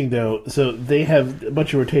interesting, though. So they have a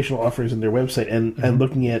bunch of rotational offers on their website, and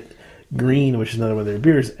looking at Green, which is another one of their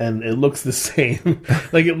beers, and it looks the same.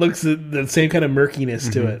 It looks the same kind of murkiness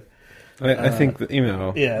to it. I think that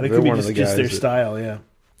they could be just their style. Yeah.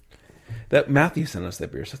 That Matthew sent us that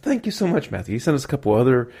beer, so thank you so much, Matthew. He sent us a couple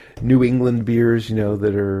other New England beers,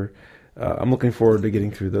 that are. I'm looking forward to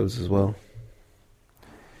getting through those as well.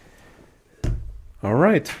 All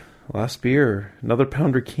right, last beer, another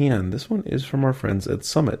pounder can. This one is from our friends at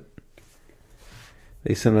Summit.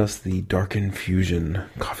 They sent us the Dark Infusion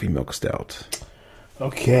Coffee Milk Stout.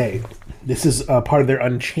 Okay, this is part of their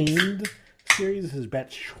Unchained series. This is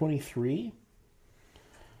batch 23.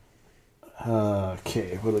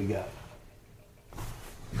 Okay, what do we got?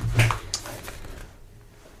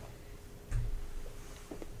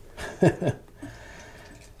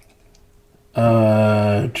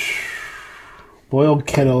 Boiled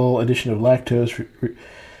kettle addition of lactose.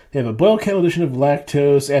 They have a boiled kettle addition of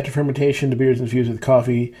lactose after fermentation. The beer is infused with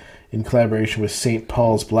coffee in collaboration with St.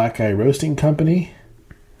 Paul's Black Eye Roasting Company.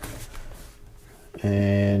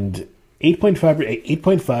 And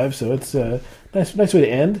 8.5, so it's a nice way to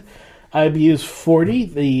end. IBU is 40.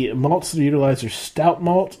 The malts that are utilized are stout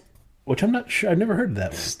malt, which I'm not sure. I've never heard of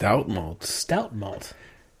that one. Stout malt. Stout malt.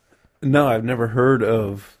 No, I've never heard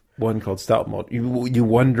of one called stout malt. You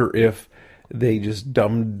wonder if they just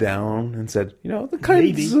dumbed down and said, the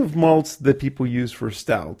kinds of malts that people use for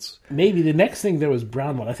stouts. Maybe the next thing there was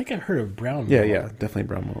brown malt. I think I've heard of brown malt. Yeah, definitely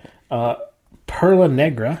brown malt. Perla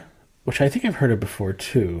Negra, which I think I've heard of before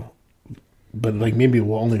too, but maybe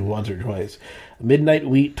only once or twice. Midnight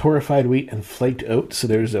wheat, torrefied wheat, and flaked oats. So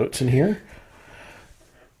there's oats in here.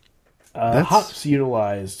 Hops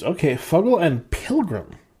utilized. Okay, Fuggle and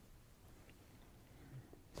Pilgrim.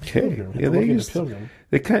 Okay, Pilgrim. Yeah,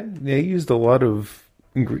 they used a lot of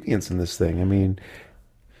ingredients in this thing.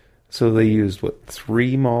 So they used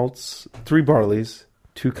 3 malts, 3 barleys,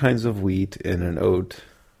 2 kinds of wheat, and an oat.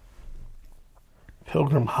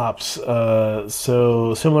 Pilgrim hops,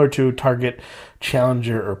 so similar to Target,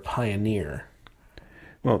 Challenger, or Pioneer.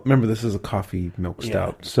 Well, remember, this is a coffee milk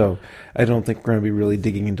stout, so I don't think we're going to be really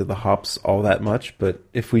digging into the hops all that much, but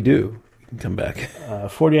if we do, we can come back.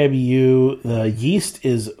 40 IBU, the yeast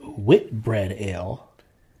is Whitbread Ale.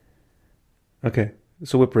 Okay,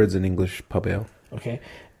 so Whitbread's an English pub ale. Okay,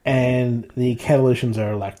 and the kettle additions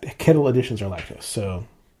are lactose, so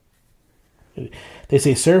they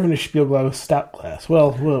say serve in a Spielglau stout glass.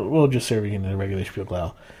 Well, we'll just serve it in a regular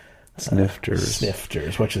Spielglau.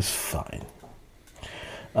 Snifters, which is fine.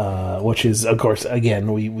 Which is, of course,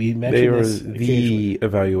 again, we mentioned they are this the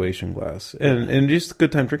evaluation glass, and just a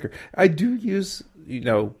good time drinker. I do use,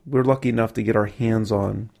 we're lucky enough to get our hands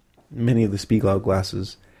on many of the Spieglau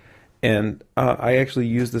glasses, and I actually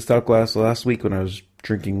used the stout glass last week when I was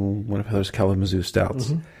drinking one of Heather's Kalamazoo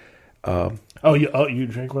stouts. Mm-hmm. You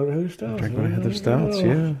drank one of Heather's stouts? I drank one of Heather's stouts,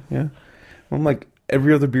 yeah. I'm like,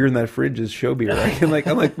 every other beer in that fridge is show beer. I'm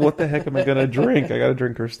like, what the heck am I going to drink? I got to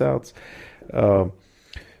drink her stouts.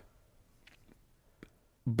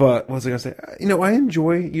 But what was I going to say? I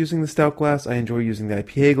enjoy using the stout glass. I enjoy using the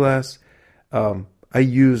IPA glass. I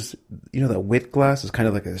use, that wit glass is kind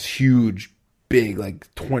of like this huge, big,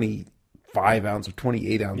 25 ounce or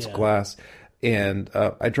 28 ounce glass. And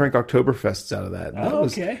I drank Oktoberfests out of that. And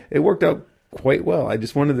okay. It worked out quite well. I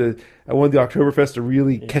just wanted the Oktoberfest to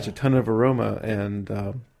really catch a ton of aroma. And,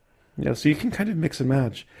 so you can kind of mix and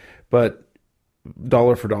match. But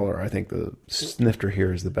dollar for dollar, I think the snifter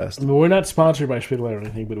here is the best. We're not sponsored by Spiegel or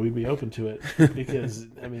anything, but we'd be open to it because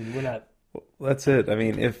we're not. Well, that's it.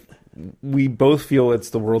 If we both feel it's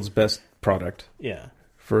the world's best product. Yeah.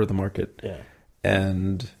 For the market. Yeah.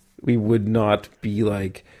 And we would not be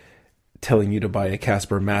like telling you to buy a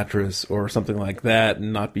Casper mattress or something like that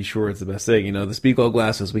and not be sure it's the best thing. The Spiegel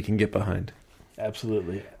glasses we can get behind.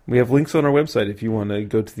 Absolutely. We have links on our website if you want to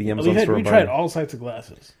go to the Amazon store. We tried all types of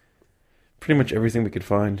glasses. Pretty much everything we could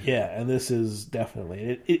find. Yeah, and this is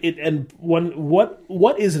definitely it. And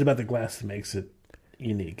what is it about the glass that makes it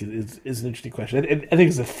unique? Is an interesting question. I think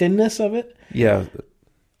it's the thinness of it. Yeah.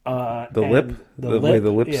 The way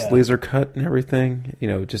the lips laser cut and everything,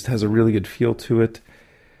 it just has a really good feel to it.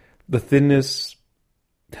 The thinness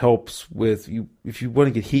helps with you if you want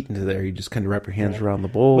to get heat into there. You just kind of wrap your hands around the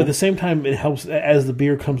bowl. But at the same time, it helps as the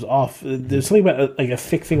beer comes off. There's something about like a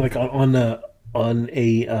thick thing, like on a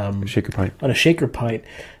shaker pint. On a shaker pint,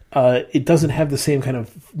 it doesn't have the same kind of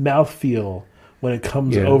mouthfeel when it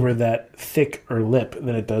comes over that thicker lip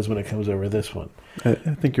than it does when it comes over this one. I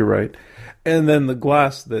think you're right. And then the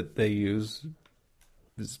glass that they use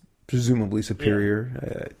is presumably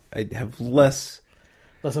superior. I have less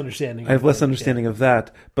understanding. I have less understanding of that,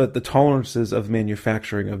 but the tolerances of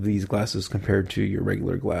manufacturing of these glasses compared to your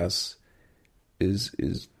regular glass is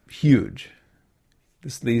huge.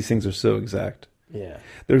 These things are so exact. Yeah.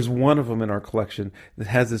 There's one of them in our collection that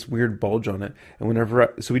has this weird bulge on it,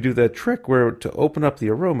 and so we do that trick where to open up the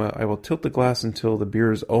aroma, I will tilt the glass until the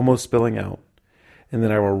beer is almost spilling out. And then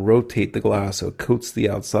I will rotate the glass so it coats the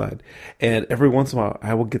outside. And every once in a while,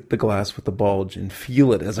 I will get the glass with the bulge and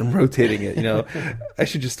feel it as I'm rotating it. I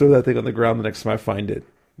should just throw that thing on the ground the next time I find it.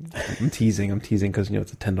 I'm teasing because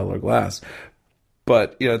it's a $10 glass.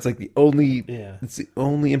 But it's like it's the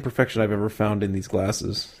only imperfection I've ever found in these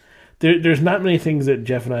glasses. There's not many things that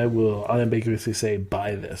Jeff and I will unambiguously say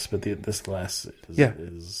buy this, but this glass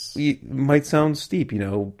is. It might sound steep,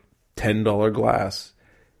 $10 glass.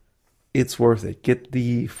 It's worth it. Get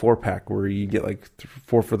the 4-pack where you get like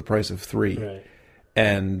 4 for the price of 3. Right.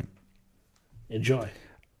 And enjoy.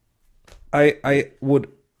 I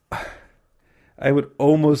would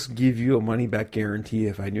almost give you a money back guarantee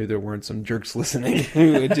if I knew there weren't some jerks listening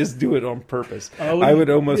who would just do it on purpose. I would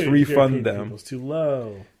almost refund them. It's too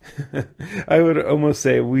low. I would almost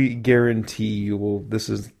say we guarantee you this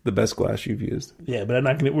is the best glass you've used. Yeah, but I'm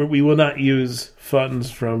not going to. We will not use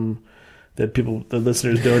funds from. That the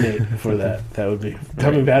listeners donate for that. That would be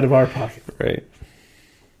coming out of our pocket. Right.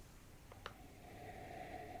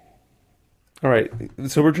 All right.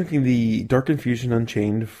 So we're drinking the Dark Infusion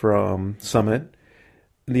Unchained from Summit.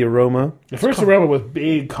 The aroma. The first aroma was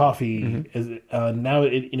big coffee. Mm-hmm. Now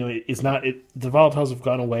it's not. The volatiles have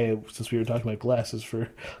gone away since we were talking about glasses for a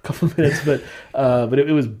couple of minutes, but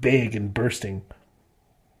it was big and bursting.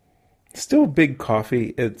 Still big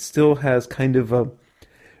coffee. It still has kind of a.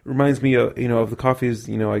 Reminds me of of the coffees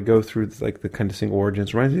I go through like the kind of single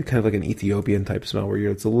origins. Reminds me kind of like an Ethiopian type smell where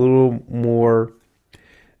it's a little more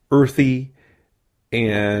earthy,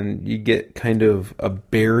 and you get kind of a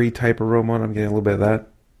berry type aroma. I'm getting a little bit of that.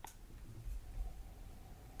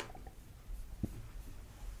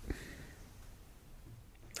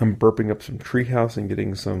 I'm burping up some treehouse and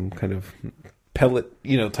getting some kind of pellet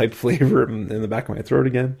type flavor in the back of my throat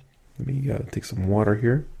again. Let me take some water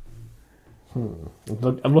here.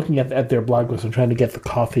 I'm looking at their blog post. I'm trying to get the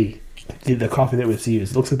coffee that was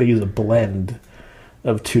used. It looks like they use a blend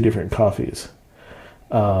of 2 different coffees.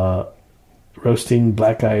 Black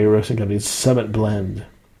Eye Roasting Company's Summit Blend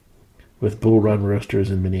with Bull Run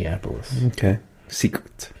Roasters in Minneapolis. Okay.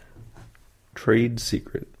 Secret. Trade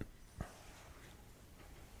secret.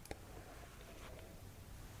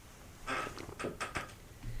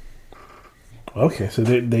 Okay, so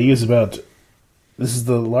they use about... This is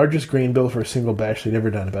the largest grain bill for a single batch they've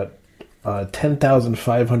ever done. About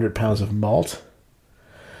 10,500 pounds of malt,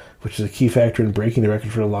 which is a key factor in breaking the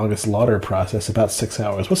record for the longest lauter process, about 6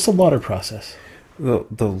 hours. What's the lauter process? The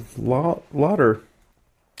lauter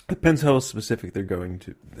depends how specific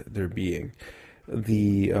they're being.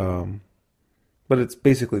 But it's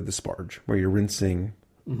basically the sparge where you're rinsing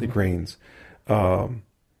the grains.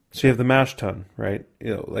 So you have the mash tun, right?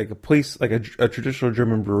 Like a place, like a traditional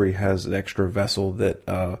German brewery has an extra vessel that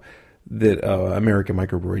American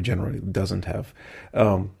microbrewery generally doesn't have.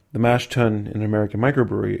 The mash tun in American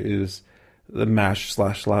microbrewery is the mash /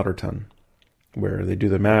 lauter tun, where they do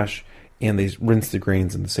the mash and they rinse the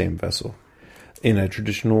grains in the same vessel. In a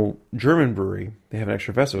traditional German brewery, they have an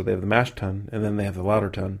extra vessel. They have the mash tun and then they have the lauter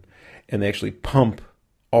tun, and they actually pump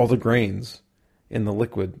all the grains in the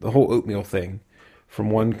liquid, the whole oatmeal thing, from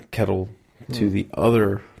one kettle to the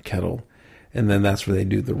other kettle, and then that's where they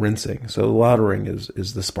do the rinsing. So the lautering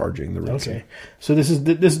is the sparging, the rinsing. Okay, so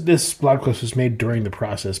this blog post was made during the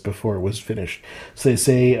process before it was finished. So they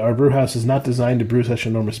say our brew house is not designed to brew such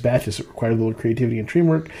enormous batches. It requires a little creativity and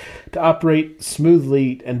teamwork to operate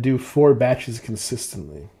smoothly and do 4 batches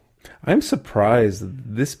consistently. I'm surprised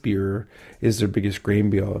that this beer is their biggest grain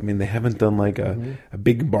bill. I mean, they haven't done like a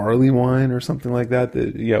big barley wine or something like that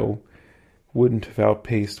wouldn't have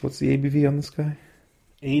outpaced. What's the ABV on this guy?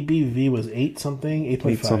 ABV was 8 something,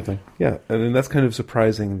 8.5. 8 something. Yeah, I mean, that's kind of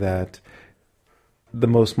surprising that the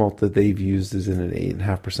most malt that they've used is in an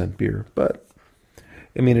 8.5% beer. But,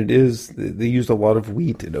 I mean, they used a lot of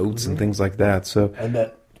wheat and oats and things like that. So and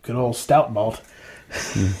that good old stout malt.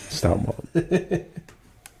 Stout malt.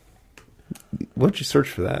 Why don't you search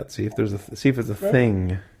for that? See if it's a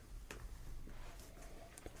thing.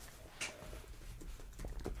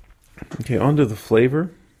 Okay, on to the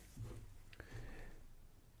flavor.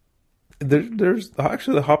 There's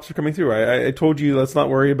actually the hops are coming through. I told you let's not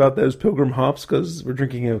worry about those Pilgrim hops because we're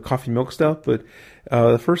drinking a coffee milk stout. But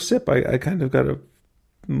the first sip, I kind of got a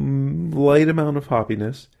light amount of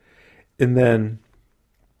hoppiness, and then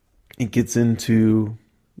it gets into.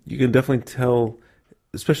 You can definitely tell,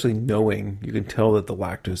 especially knowing, you can tell that the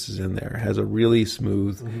lactose is in there. It has a really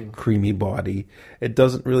smooth, creamy body. It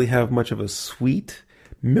doesn't really have much of a sweet,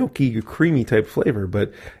 milky, creamy type flavor,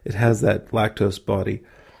 but it has that lactose body.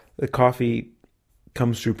 The coffee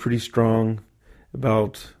comes through pretty strong,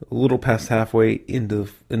 about a little past halfway into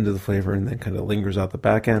the flavor, and then kind of lingers out the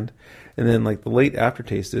back end. And then, like the late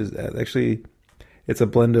aftertaste is actually, it's a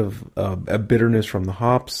blend of a bitterness from the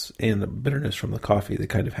hops and a bitterness from the coffee that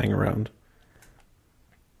kind of hang around.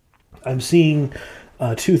 I'm seeing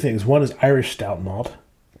 2 things. One is Irish stout malt,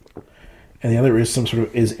 and the other is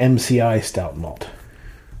is MCI stout malt.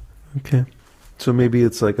 Okay, so maybe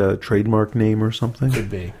it's like a trademark name or something.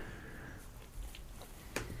 Could be.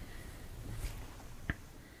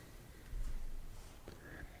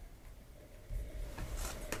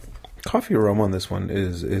 Coffee aroma on this one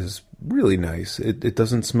is really nice. It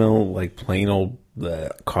doesn't smell like plain old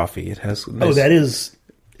coffee. It has nice...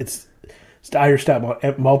 it's the Irish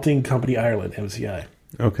Stout Malting Company Ireland, MCI.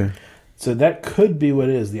 Okay. So that could be what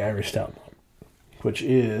it is, the Irish Stout malt, which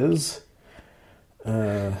is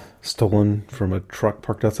stolen from a truck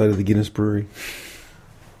parked outside of the Guinness Brewery.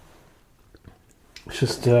 It's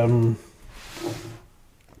just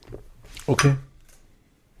okay.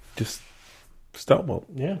 Just stout malt.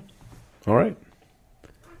 Yeah. All right.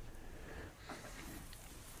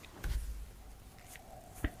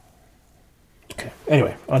 Okay.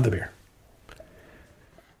 Anyway, on the beer.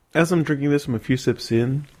 As I'm drinking this, I'm a few sips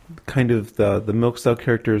in. Kind of the milk stout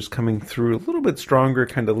character is coming through a little bit stronger.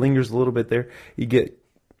 Kind of lingers a little bit there. You get,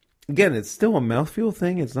 again, it's still a mouthfeel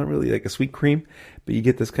thing. It's not really like a sweet cream, but you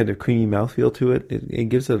get this kind of creamy mouthfeel to it. It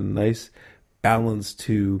gives it a nice balance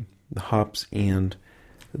to the hops and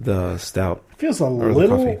the stout. It feels a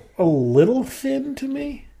little thin to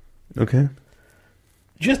me. Okay.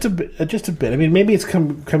 Just a bit. I mean, maybe it's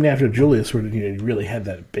coming after Julius, where you really had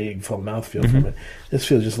that big full mouthfeel from it. This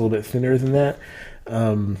feels just a little bit thinner than that.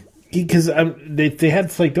 Because they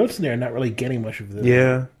had flaked oats in there, not really getting much of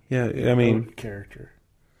the I mean, character.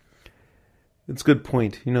 It's a good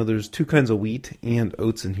point. There's 2 kinds of wheat and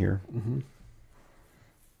oats in here.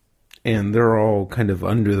 And they're all kind of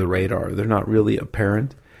under the radar. They're not really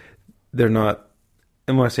apparent. They're not,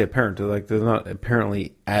 and when I say apparent, they're not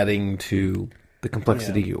apparently adding to the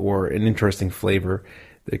complexity or an interesting flavor.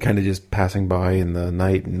 They're kind of just passing by in the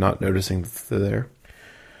night and not noticing that they're there.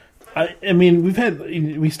 I mean,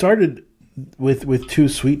 we started with 2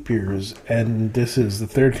 sweet beers, and this is the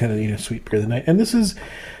third kind of sweet beer of the night. And this is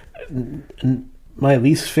my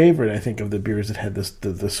least favorite, I think, of the beers that had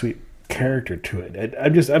the sweet character to it.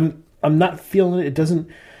 I'm not feeling it. It doesn't.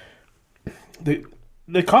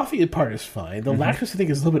 The coffee part is fine. The lactose, I think,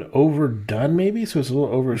 is a little bit overdone, maybe, so it's a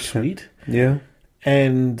little over sweet. Yeah,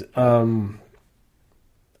 and I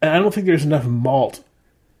don't think there's enough malt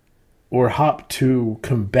or hop to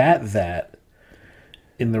combat that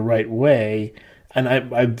in the right way. And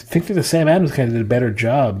I think that the Sam Adams kind of did a better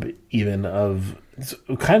job, even of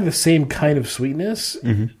kind of the same kind of sweetness,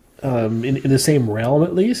 in the same realm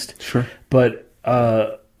at least. Sure, but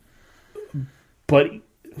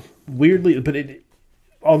weirdly,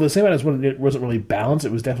 although the Sam Adams one, it wasn't really balanced,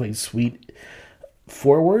 it was definitely sweet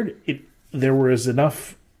forward. There was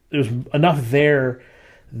enough there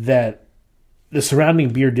that the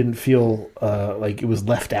surrounding beer didn't feel like it was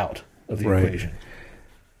left out of the equation.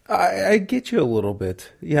 I get you a little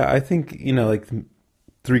bit. Yeah, I think, like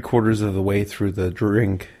 3/4 of the way through the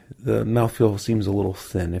drink, The mouthfeel seems a little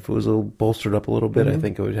thin. If it was a little bolstered up a little bit, I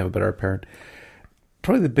think it would have a better apparent.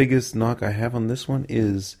 Probably the biggest knock I have on this one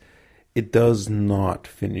is it does not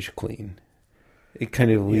finish clean. It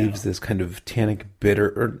kind of leaves this kind of tannic bitter,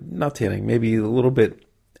 or not tannic, maybe a little bit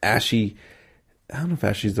ashy. I don't know if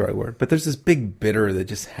ashy is the right word, but there's this big bitter that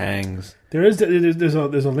just hangs. There's a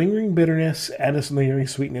lingering bitterness and a lingering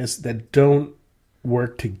sweetness that don't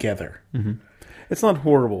work together. Mm-hmm. It's not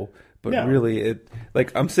horrible, but really,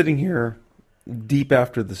 I'm sitting here deep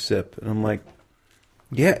after the sip, and I'm like,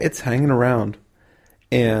 yeah, it's hanging around,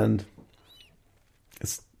 and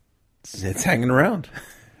it's hanging around.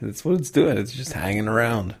 That's what it's doing. It's just hanging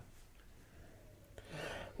around.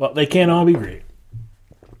 Well, they can't all be great.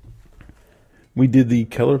 We did the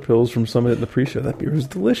Keller Pills from Summit in the pre-show. That beer was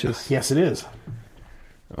delicious. Yes, it is.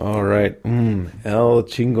 All right. El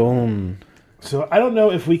Chingon. So I don't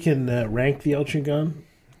know if we can rank the El Chingon.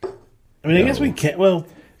 I mean, I guess we can't. Well,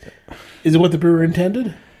 is it what the brewer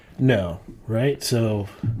intended? No, right? So...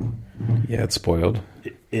 yeah, it's spoiled.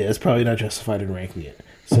 It's probably not justified in ranking it.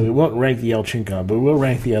 So we won't rank the El Chingon, but we'll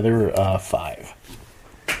rank the other 5.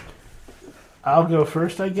 I'll go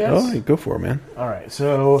first, I guess. Oh, go for it, man. All right,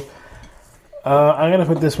 so I'm going to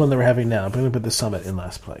put this one that we're having now. I'm going to put the Summit in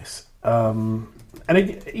last place. And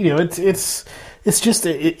it's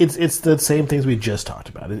the same things we just talked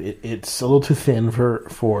about. It's a little too thin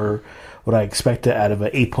for what I expect out of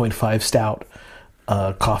an 8.5 stout,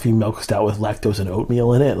 coffee milk stout with lactose and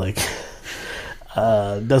oatmeal in it.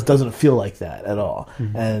 Doesn't feel like that at all.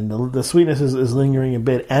 Mm-hmm. And the sweetness is lingering a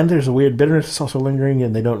bit, and there's a weird bitterness that's also lingering,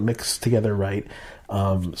 and they don't mix together right.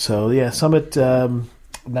 Summit,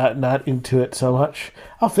 not into it so much.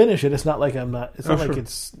 I'll finish it. It's not like like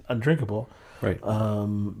it's undrinkable. Right.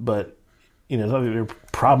 But there are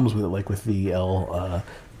problems with it, like with the El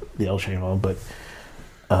Chingon, but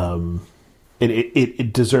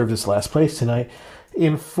it deserved its last place tonight.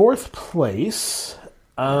 In fourth place,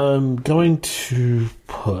 I'm going to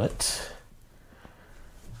put.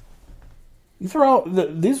 These are all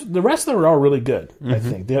the rest of them are all really good. Mm-hmm. I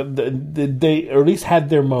think they or at least had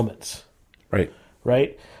their moments.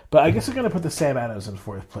 Right. But I guess I'm going to put the Sam Adams in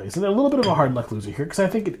fourth place, and a little bit of a hard luck loser here because I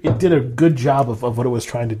think it did a good job of what it was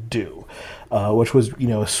trying to do, which was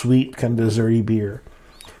a sweet kind of desserty beer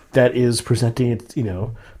that is presenting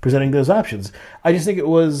those options. I just think it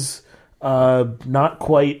was not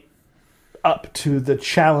quite up to the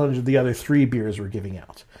challenge the other 3 beers were giving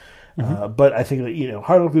out. Mm-hmm. But I think that,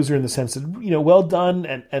 hard luck loser in the sense that, well done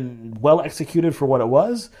and well executed for what it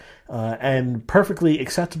was, and perfectly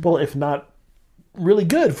acceptable, if not really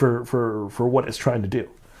good for what it's trying to do.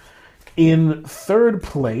 In third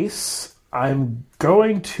place, I'm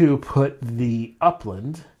going to put the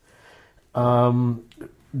Upland.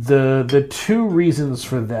 The 2 reasons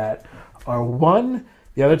for that are, 1,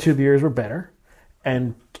 the other 2 beers were better,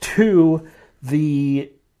 and 2,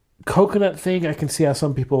 the coconut thing, I can see how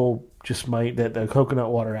some people just might, that the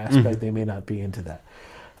coconut water aspect, they may not be into that.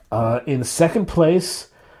 In second place,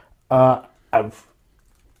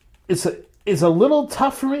 it's a little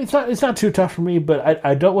tough for me. It's not too tough for me, but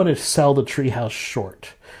I don't want to sell the Treehouse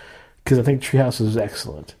short because I think Treehouse is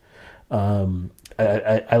excellent.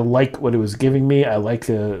 I like what it was giving me. I like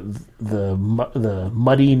the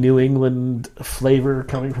muddy New England flavor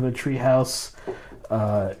coming from the Treehouse.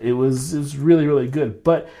 It was really, really good.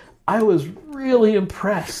 But I was really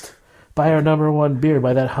impressed by our number 1 beer,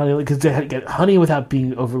 by that honey, because they had to get honey without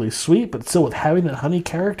being overly sweet, but still with having that honey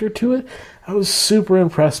character to it. I was super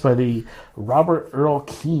impressed by the Robert Earl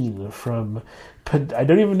Keen from. I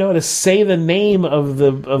don't even know how to say the name of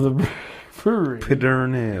the brewery.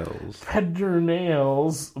 Pedernales,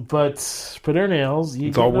 but Pedernales.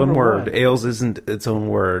 It's all one word. Ales isn't its own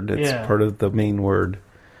word. It's part of the main word.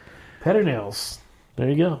 Pedernales. There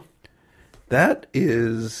you go. That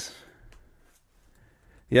is.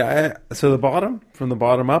 Yeah, so from the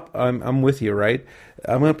bottom up, I'm with you, right?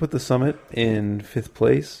 I'm going to put the Summit in 5th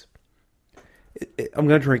place. I'm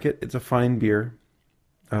going to drink it. It's a fine beer.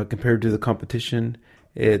 Compared to the competition,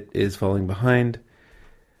 it is falling behind.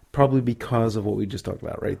 Probably because of what we just talked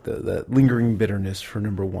about, right? The lingering bitterness for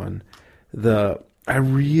number 1.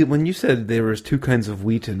 When you said there was 2 kinds of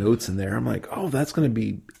wheat and oats in there, I'm like, oh, that's going to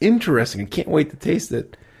be interesting. I can't wait to taste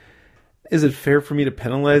it. Is it fair for me to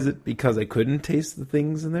penalize it because I couldn't taste the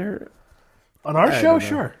things in there? On our show,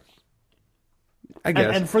 sure. I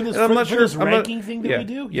guess. And for this, this ranking thing that we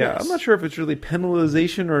do? Yeah, yes. I'm not sure if it's really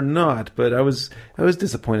penalization or not, but I was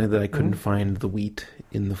disappointed that I couldn't find the wheat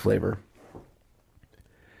in the flavor.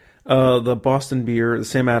 The Boston beer, the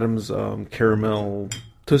Sam Adams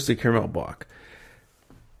toasted caramel Bock.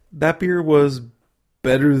 That beer was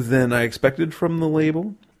better than I expected from the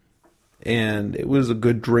label. and it was a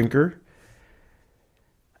good drinker.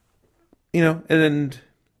 And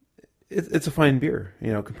it's a fine beer.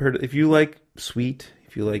 Compared to if you like sweet,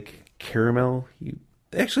 if you like caramel,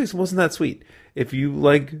 actually it wasn't that sweet. If you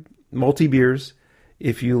like malty beers,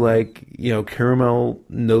 if you like caramel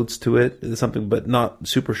notes to it, something but not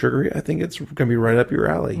super sugary, I think it's going to be right up your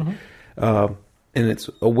alley. Mm-hmm. And it's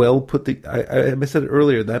a well put. I said it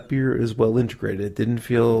earlier. That beer is well integrated. It didn't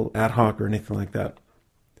feel ad hoc or anything like that.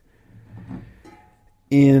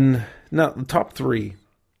 Now the top three,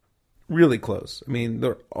 really close. I mean,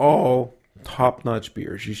 they're all top-notch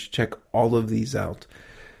beers. You should check all of these out.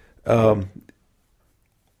 I'm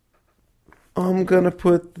going to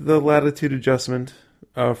put the Latitude Adjustment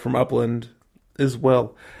from Upland as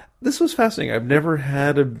well. This was fascinating. I've never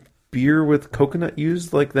had a beer with coconut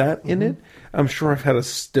used like that in it. I'm sure I've had a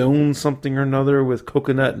Stone something or another with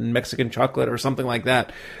coconut and Mexican chocolate or something like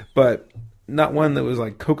that, but not one that was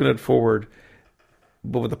like coconut forward,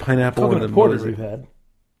 but with the pineapple coconut and the porter we've had.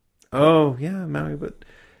 Oh, yeah, Maui, but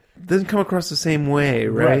it doesn't come across the same way,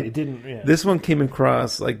 right? Right, it didn't, yeah. This one came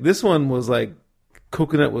across, this one was like,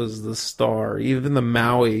 coconut was the star. Even the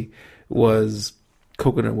Maui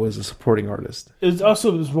coconut was a supporting artist. It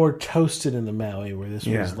was more toasted in the Maui, where this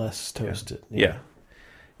was less toasted. Yeah.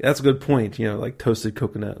 That's a good point, like toasted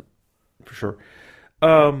coconut, for sure.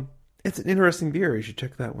 It's an interesting beer. You should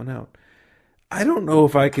check that one out. I don't know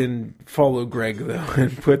if I can follow Greg, though,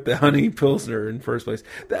 and put the Honey Pilsner in first place.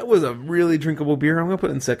 That was a really drinkable beer. I'm going to put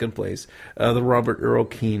it in second place. The Robert Earl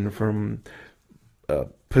Keen from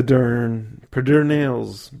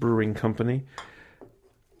Pedernales Brewing Company.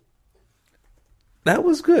 That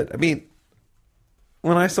was good. I mean,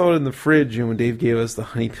 when I saw it in the fridge and when Dave gave us the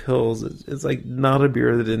Honey Pills, it's like not a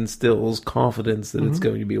beer that instills confidence that it's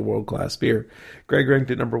going to be a world-class beer. Greg ranked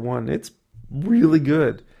it number 1. It's really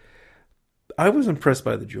good. I was impressed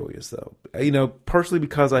by the Julius, though. Partially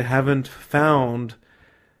because I haven't found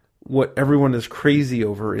what everyone is crazy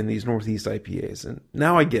over in these Northeast IPAs. And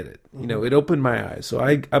now I get it. It opened my eyes. So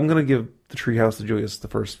I'm going to give the Treehouse, the Julius, the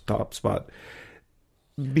first top spot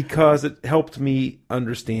because it helped me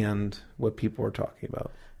understand what people are talking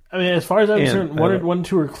about. I mean, as far as I'm concerned, one and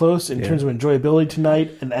two are close in terms of enjoyability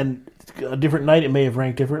tonight, and a different night it may have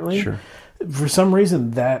ranked differently. Sure. For some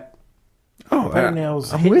reason, that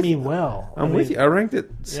Pedernales hit me well. I'm with you. I ranked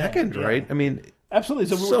it second, right? I mean,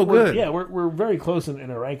 absolutely. So good. We're very close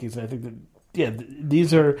in our rankings, and I think that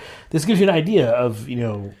this gives you an idea of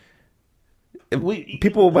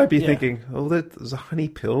people might be thinking, there's a Honey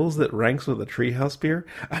Pills that ranks with a Treehouse beer.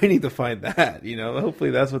 I need to find that.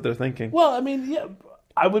 Hopefully that's what they're thinking. Well, I mean,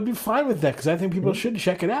 I would be fine with that because I think people should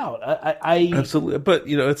check it out. I absolutely, but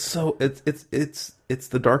it's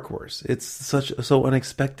the dark horse. It's so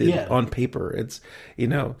unexpected on paper. It's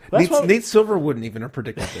Nate Silver wouldn't even have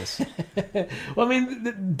predicted this. Well, I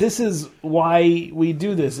mean, this is why we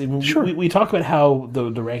do this. I mean, sure. we talk about how the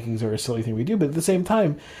rankings are a silly thing we do, but at the same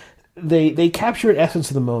time, they capture an essence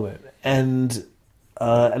of the moment and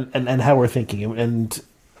how we're thinking and.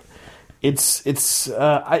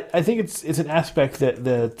 I think it's an aspect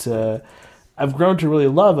that I've grown to really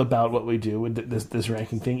love about what we do with this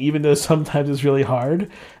ranking thing, even though sometimes it's really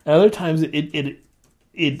hard. And other times it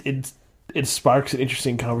sparks an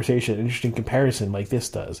interesting conversation, an interesting comparison like this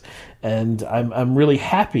does. And I'm really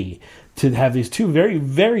happy to have these two very,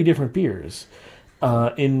 very different beers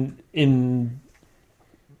in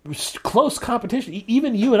close competition.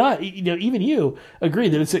 Even you and I, even you agree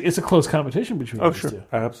that it's a close competition between these two.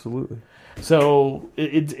 Absolutely. So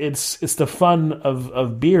it's the fun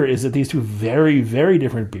of beer is that these two very, very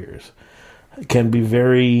different beers can be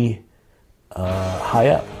very high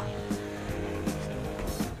up.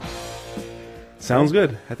 Sounds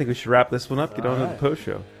good. I think we should wrap this one up. Get on to the post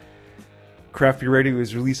show. Craft Beer Radio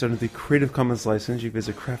is released under the Creative Commons license. You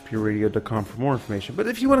visit craftbeerradio.com for more information. But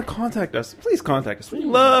if you want to contact us, please contact us. We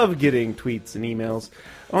love getting tweets and emails.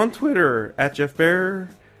 On Twitter, @JeffBear.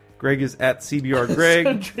 Greg is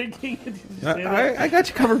 @CBRGreg. I got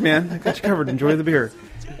you covered, man. I got you covered. Enjoy the beer.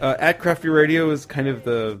 @Craft Beer Radio is kind of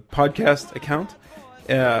the podcast account.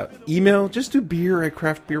 Email, just do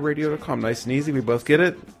beer@craftbeerradio.com. Nice and easy. We both get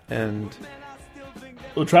it. And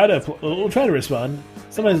we'll try to respond.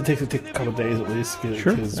 Sometimes it takes a couple days at least.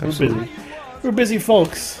 Sure, because we're busy. We're busy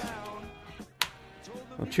folks.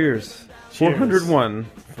 Well, cheers. 401,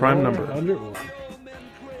 prime number. 401.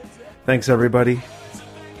 Thanks, everybody.